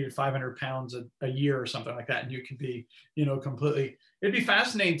you needed 500 pounds a year or something like that, and you could be, completely. It'd be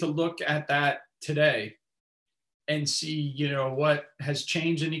fascinating to look at that today and see, what has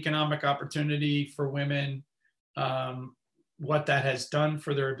changed in economic opportunity for women, what that has done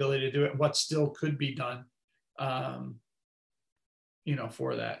for their ability to do it, what still could be done,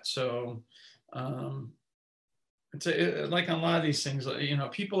 for that. So it's like on a lot of these things,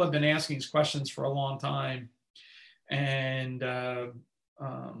 people have been asking these questions for a long time, and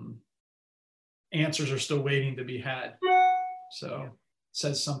answers are still waiting to be had. So it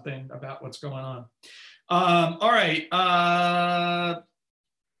says something about what's going on. All right.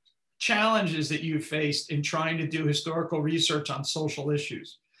 Challenges that you've faced in trying to do historical research on social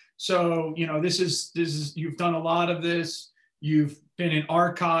issues. So, this is you've done a lot of this. You've been in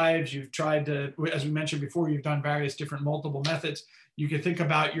archives. You've tried to, as we mentioned before, you've done various different multiple methods. You can think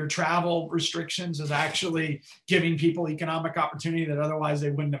about your travel restrictions as actually giving people economic opportunity that otherwise they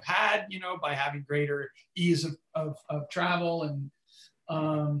wouldn't have had, by having greater ease of travel. And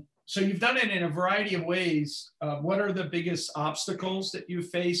so you've done it in a variety of ways. What are the biggest obstacles that you've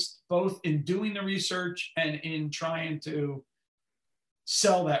faced, both in doing the research and in trying to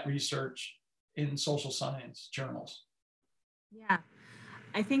sell that research in social science journals? Yeah,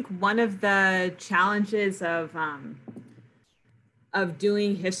 I think one of the challenges of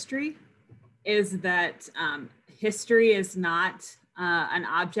doing history is that history is not an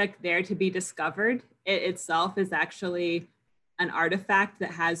object there to be discovered. It itself is actually an artifact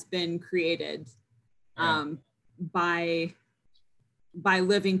that has been created by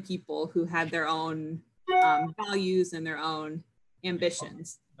living people who had their own values and their own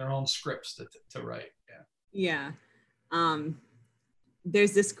ambitions. Their own scripts to write. Yeah.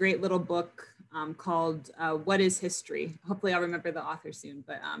 There's this great little book called What is History? Hopefully I'll remember the author soon,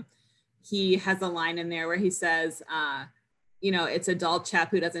 but he has a line in there where he says, it's a dull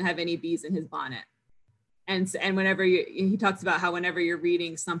chap who doesn't have any bees in his bonnet. And whenever he talks about how whenever you're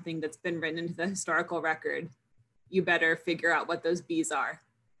reading something that's been written into the historical record, you better figure out what those bees are.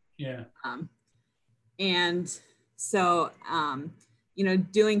 Yeah. And so,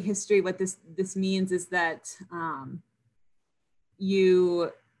 doing history, what this means is that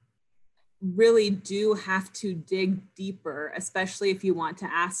you really do have to dig deeper, especially if you want to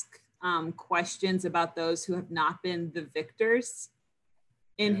ask questions about those who have not been the victors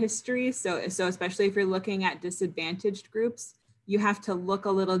in history. So especially if you're looking at disadvantaged groups, you have to look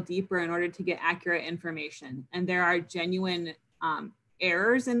a little deeper in order to get accurate information. And there are genuine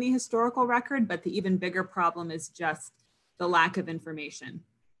errors in the historical record, but the even bigger problem is just the lack of information.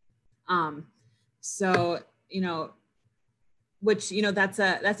 Which, that's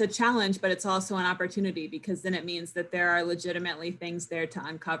a challenge, but it's also an opportunity, because then it means that there are legitimately things there to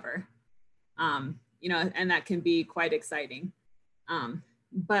uncover, and that can be quite exciting.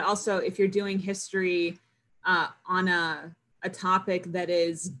 But also, if you're doing history on a topic that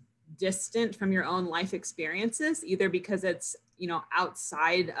is distant from your own life experiences, either because it's,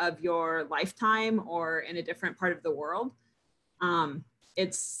 outside of your lifetime or in a different part of the world,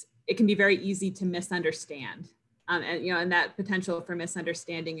 it can be very easy to misunderstand. And that potential for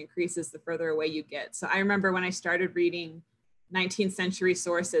misunderstanding increases the further away you get. So I remember when I started reading 19th century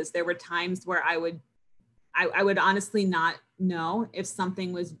sources, there were times where I would honestly not know if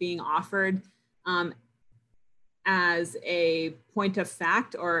something was being offered as a point of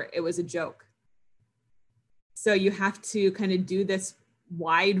fact or it was a joke. So you have to kind of do this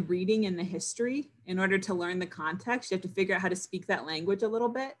wide reading in the history in order to learn the context. You have to figure out how to speak that language a little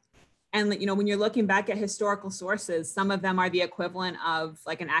bit. And, when you're looking back at historical sources, some of them are the equivalent of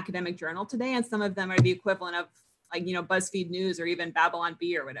like an academic journal today, and some of them are the equivalent of like, BuzzFeed News or even Babylon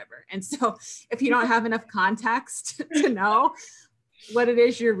Bee or whatever. And so if you don't have enough context to know what it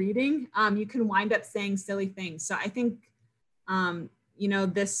is you're reading, you can wind up saying silly things. So I think,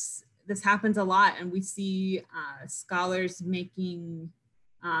 this happens a lot, and we see scholars making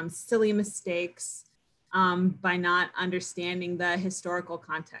silly mistakes by not understanding the historical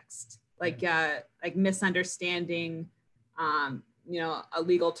context, like misunderstanding, a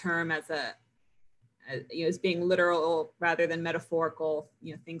legal term as as being literal rather than metaphorical,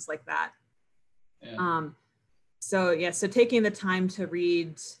 things like that. Yeah. So taking the time to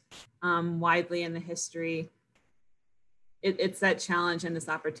read widely in the history, it's that challenge and this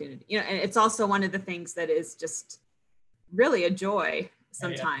opportunity, and it's also one of the things that is just really a joy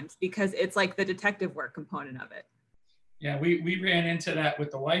sometimes, because it's like the detective work component of it. Yeah, we ran into that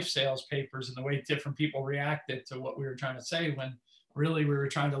with the life sales papers and the way different people reacted to what we were trying to say, when really we were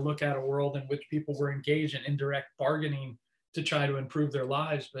trying to look at a world in which people were engaged in indirect bargaining to try to improve their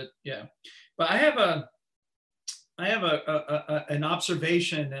lives. But I have an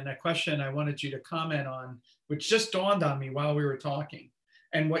observation and a question I wanted you to comment on, which just dawned on me while we were talking,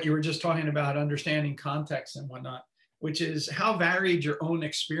 and what you were just talking about, understanding context and whatnot, which is how varied your own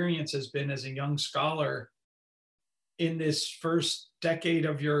experience has been as a young scholar in this first decade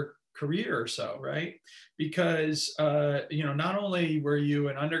of your career or so, right? Because, not only were you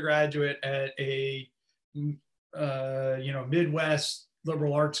an undergraduate at a, Midwest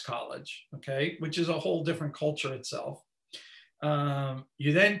liberal arts college, okay, which is a whole different culture itself.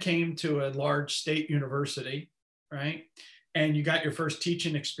 You then came to a large state university, right? And you got your first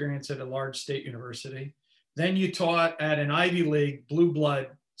teaching experience at a large state university. Then you taught at an Ivy League blue blood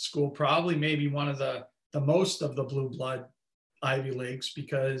school, probably maybe one of the most of the blue blood Ivy Leagues,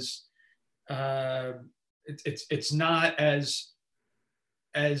 because it's not as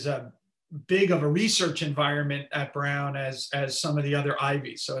big of a research environment at Brown as some of the other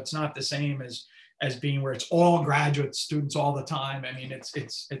Ivies. So it's not the same as being where it's all graduate students all the time. I mean, and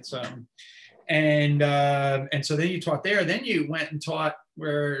so then you taught there. Then you went and taught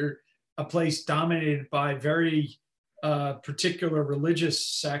where a place dominated by very particular religious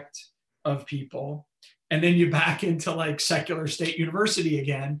sect of people. And then you back into like secular state university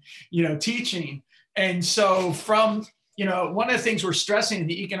again, teaching. And so from, one of the things we're stressing in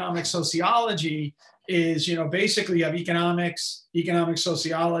the economic sociology is, basically you have economics, economic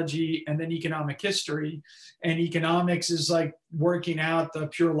sociology, and then economic history. And economics is like working out the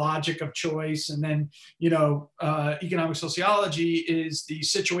pure logic of choice. And then, economic sociology is the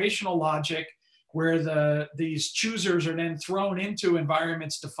situational logic, where these choosers are then thrown into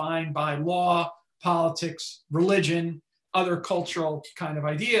environments defined by law, politics, religion, other cultural kind of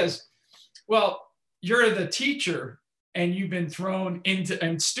ideas. Well, you're the teacher and you've been thrown into,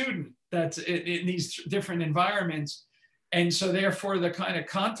 and student that's in these different environments. And so therefore the kind of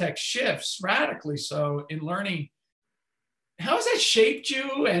context shifts radically. So in learning, how has that shaped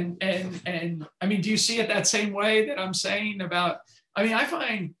you? And I mean, do you see it that same way that I'm saying about, I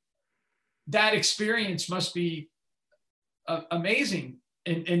find that experience must be amazing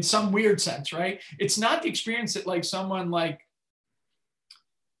in some weird sense, right? It's not the experience that like someone like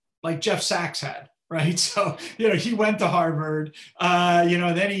Jeff Sachs had, right? So, he went to Harvard,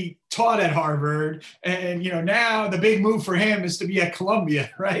 then he taught at Harvard, and, now the big move for him is to be at Columbia,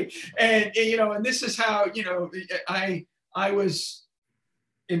 right? And, and this is how, I was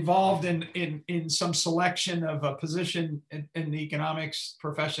involved in some selection of a position in the economics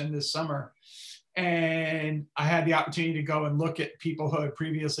profession this summer. And I had the opportunity to go and look at people who had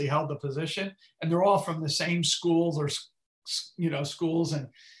previously held the position, and they're all from the same schools or, schools. And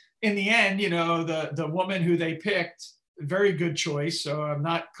in the end, the woman who they picked, very good choice. So I'm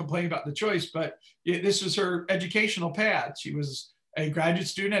not complaining about the choice, but this was her educational path. She was a graduate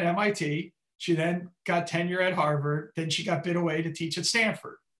student at MIT. She then got tenure at Harvard. Then she got bid away to teach at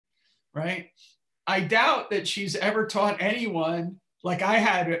Stanford, right? I doubt that she's ever taught anyone, like I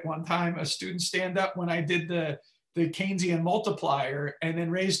had at one time, a student stand up when I did the Keynesian multiplier, and then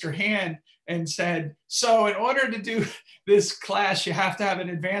raised her hand and said, so in order to do this class, you have to have an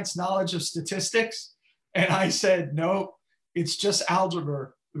advanced knowledge of statistics. And I said, nope, it's just algebra.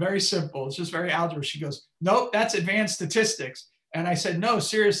 Very simple. It's just very algebra. She goes, nope, that's advanced statistics. And I said, no,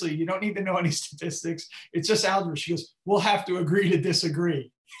 seriously, you don't need to know any statistics. It's just algebra. She goes, we'll have to agree to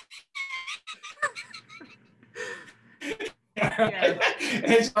disagree. Yeah.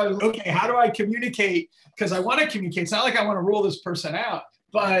 And so, okay, how do I communicate? Because I want to communicate. It's not like I want to rule this person out,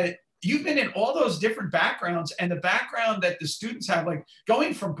 but you've been in all those different backgrounds, and the background that the students have, like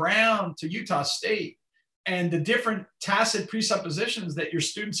going from Brown to Utah State, and the different tacit presuppositions that your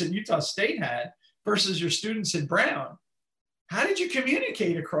students in Utah State had versus your students in Brown. How did you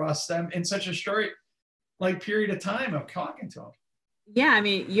communicate across them in such a short period of time of talking to them? Yeah,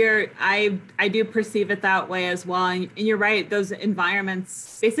 I do perceive it that way as well. And you're right, those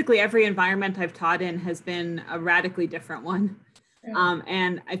environments, basically every environment I've taught in has been a radically different one. Yeah.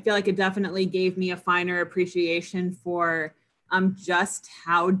 And I feel like it definitely gave me a finer appreciation for just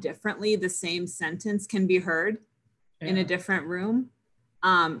how differently the same sentence can be heard in a different room.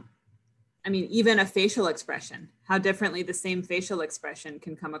 I mean, even a facial expression, how differently the same facial expression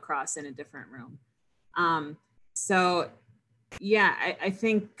can come across in a different room. So yeah, I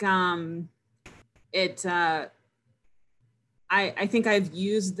think I think I've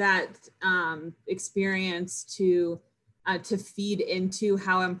used that experience to feed into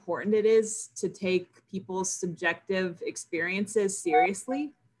how important it is to take people's subjective experiences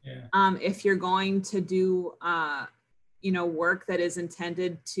seriously. Yeah. If you're going to do, work that is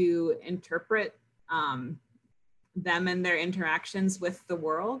intended to interpret them and their interactions with the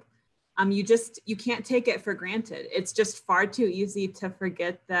world, you can't take it for granted. It's just far too easy to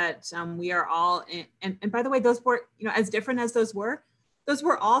forget that we are all and by the way, those were, as different as those were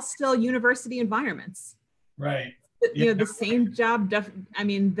all still university environments. Right. The same job,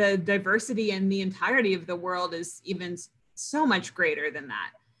 the diversity in the entirety of the world is even so much greater than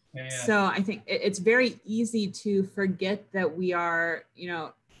that. Yeah. So I think it's very easy to forget that we are,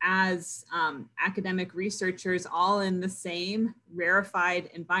 as academic researchers, all in the same rarefied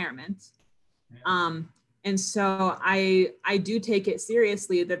environment. Yeah. And so I do take it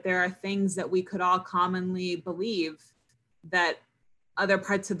seriously that there are things that we could all commonly believe that other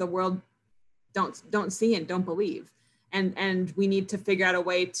parts of the world don't see and don't believe. And we need to figure out a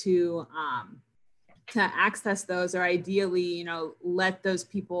way to access those, or ideally, let those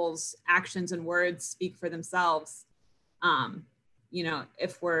people's actions and words speak for themselves.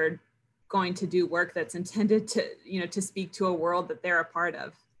 If we're going to do work that's intended to speak to a world that they're a part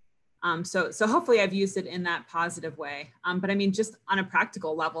of. So hopefully I've used it in that positive way. But I mean, just on a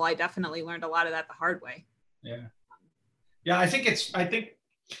practical level, I definitely learned a lot of that the hard way. Yeah. Yeah. I think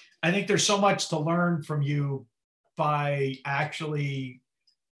there's so much to learn from you by actually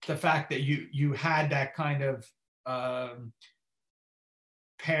the fact that you had that kind of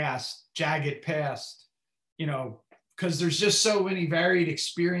jagged past, because there's just so many varied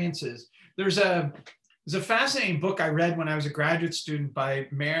experiences. There's a fascinating book I read when I was a graduate student by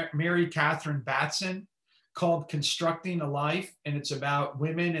Mary Catherine Batson called Constructing a Life. And it's about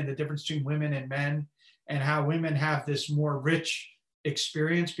women and the difference between women and men, and how women have this more rich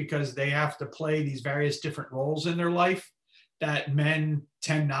experience because they have to play these various different roles in their life that men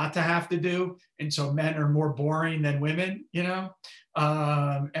tend not to have to do. And so men are more boring than women, and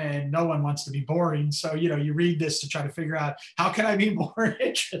no one wants to be boring. So, you read this to try to figure out, how can I be more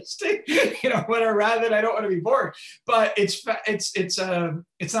interesting? Rather than I don't want to be bored. But it's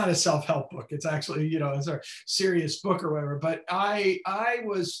not a self-help book. It's actually, it's a serious book or whatever. But I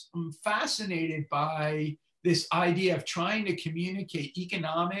was fascinated by this idea of trying to communicate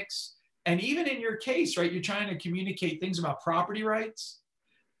economics. And even in your case, right, you're trying to communicate things about property rights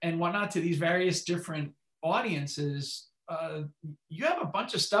and whatnot to these various different audiences. You have a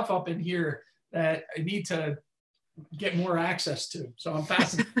bunch of stuff up in here that I need to get more access to. So I'm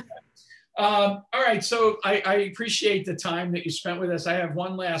fascinated. All right, so I appreciate the time that you spent with us. I have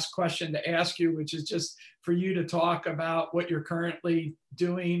one last question to ask you, which is just for you to talk about what you're currently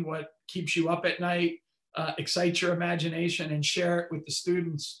doing, what keeps you up at night, excites your imagination, and share it with the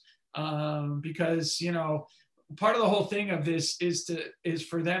students. Because part of the whole thing of this is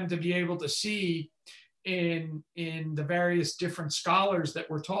for them to be able to see in the various different scholars that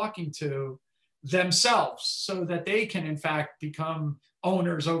we're talking to themselves, so that they can in fact become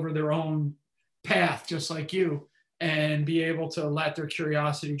owners over their own path, just like you, and be able to let their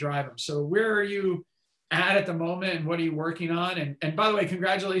curiosity drive them. So where are you at the moment, and what are you working on? And by the way,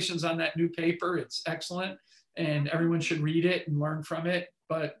 congratulations on that new paper. It's excellent, and everyone should read it and learn from it.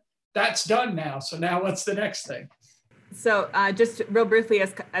 But that's done now. So now what's the next thing? So just real briefly,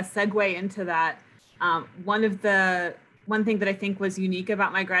 as a segue into that, one thing that I think was unique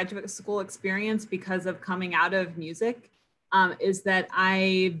about my graduate school experience, because of coming out of music, is that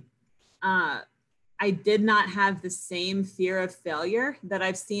I did not have the same fear of failure that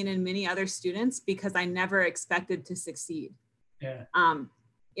I've seen in many other students, because I never expected to succeed. Yeah.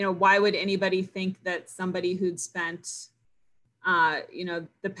 Why would anybody think that somebody who'd spent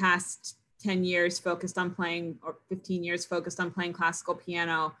the past 10 years focused on playing, or 15 years focused on playing classical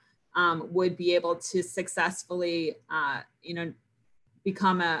piano, would be able to successfully,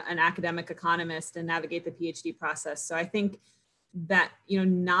 become an academic economist and navigate the PhD process. So I think that,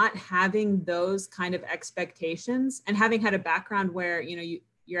 not having those kind of expectations, and having had a background where,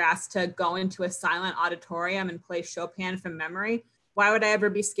 you're asked to go into a silent auditorium and play Chopin from memory, why would I ever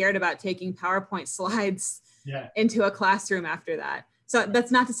be scared about taking PowerPoint slides into a classroom after that? So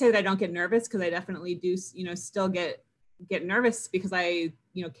that's not to say that I don't get nervous, because I definitely do, still get nervous, because I,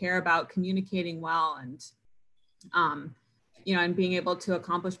 care about communicating well and, and being able to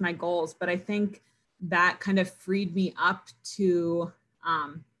accomplish my goals. But I think that kind of freed me up to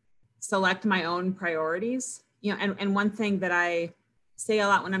select my own priorities. And one thing that I say a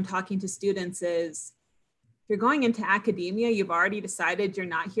lot when I'm talking to students is, if you're going into academia, you've already decided you're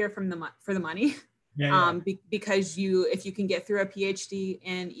not here for the money. Yeah. Because if you can get through a PhD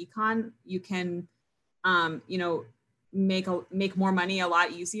in econ, you can, make more money a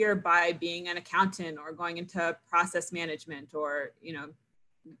lot easier by being an accountant or going into process management or,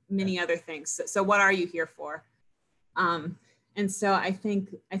 many other things. So what are you here for? And so I think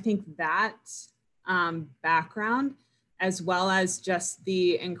that background, as well as just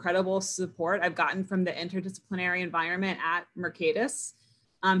the incredible support I've gotten from the interdisciplinary environment at Mercatus,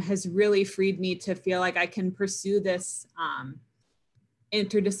 has really freed me to feel like I can pursue this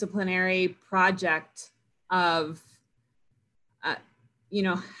interdisciplinary project of,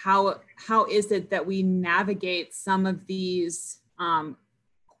 how is it that we navigate some of these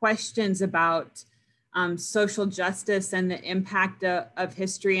questions about social justice and the impact of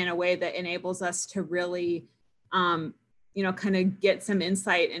history in a way that enables us to really, kind of get some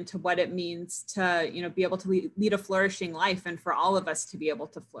insight into what it means to, be able to lead a flourishing life and for all of us to be able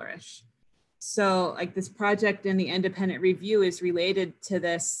to flourish. So like this project in the Independent Review is related to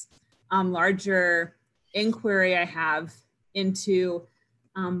this larger inquiry I have into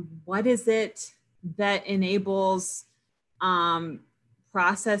what is it that enables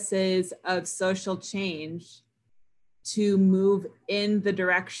processes of social change to move in the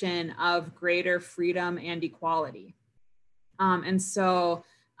direction of greater freedom and equality. And so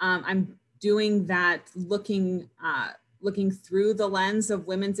I'm doing that looking through the lens of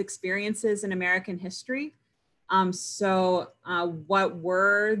women's experiences in American history. What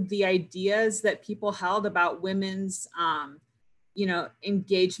were the ideas that people held about women's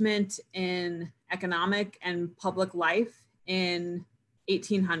engagement in economic and public life in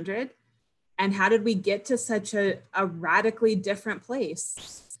 1800? And how did we get to such a radically different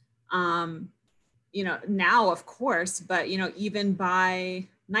place? Now, of course, but, even by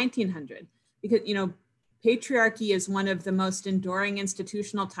 1900, because, patriarchy is one of the most enduring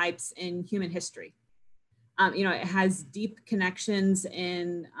institutional types in human history. It has deep connections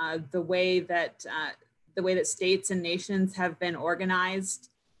in the way that states and nations have been organized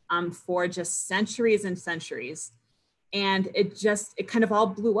for just centuries and centuries. And it kind of all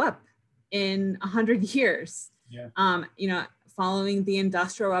blew up in 100 years. Yeah. Following the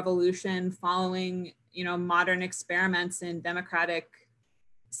Industrial Revolution, following, modern experiments in democratic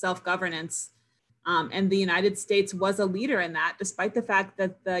self-governance. And the United States was a leader in that, despite the fact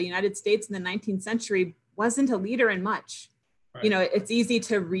that the United States in the 19th century wasn't a leader in much. Right. It's easy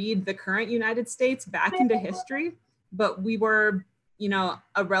to read the current United States back into history, but we were,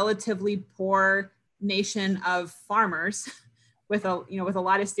 a relatively poor nation of farmers with a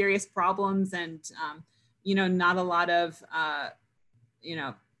lot of serious problems and, not a lot of,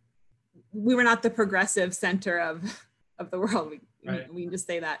 we were not the progressive center of the world. We can just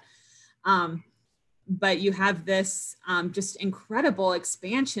say that. But you have this just incredible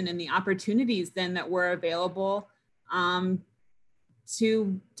expansion in the opportunities then that were available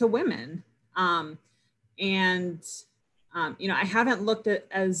to women. I haven't looked at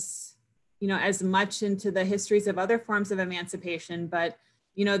as much into the histories of other forms of emancipation, but,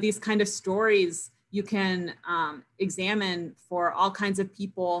 these kind of stories you can examine for all kinds of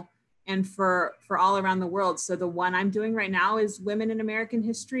people and for all around the world. So the one I'm doing right now is women in American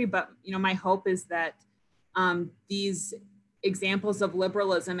history, but, my hope is that these examples of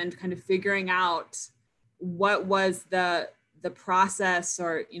liberalism and kind of figuring out what was the process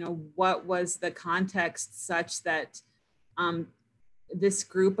or, what was the context such that this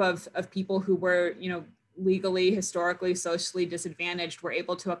group of people who were, legally, historically, socially disadvantaged were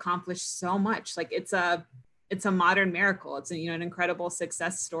able to accomplish so much. Like it's a modern miracle. It's an incredible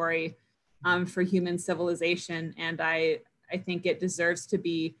success story for human civilization. And I think it deserves to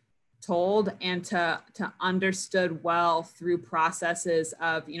be told and to understood well through processes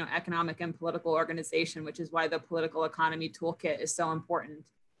of, economic and political organization, which is why the political economy toolkit is so important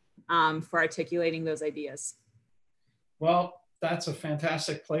for articulating those ideas. Well, that's a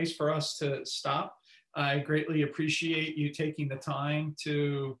fantastic place for us to stop. I greatly appreciate you taking the time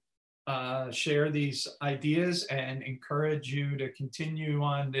to share these ideas and encourage you to continue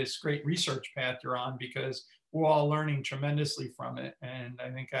on this great research path you're on, because we're all learning tremendously from it. And I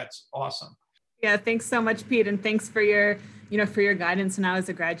think that's awesome. Yeah, thanks so much, Pete. And thanks for your, for your guidance when I was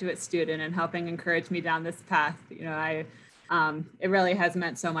a graduate student and helping encourage me down this path. It really has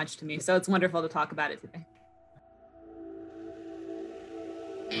meant so much to me. So it's wonderful to talk about it today.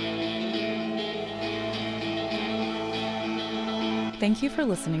 Thank you for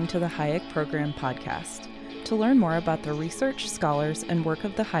listening to the Hayek Program podcast. To learn more about the research, scholars, and work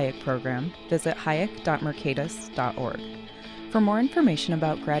of the Hayek program, visit hayek.mercatus.org. For more information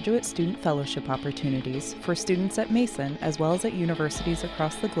about graduate student fellowship opportunities for students at Mason as well as at universities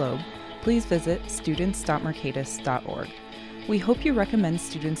across the globe, please visit students.mercatus.org. We hope you recommend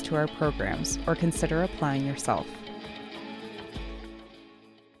students to our programs or consider applying yourself.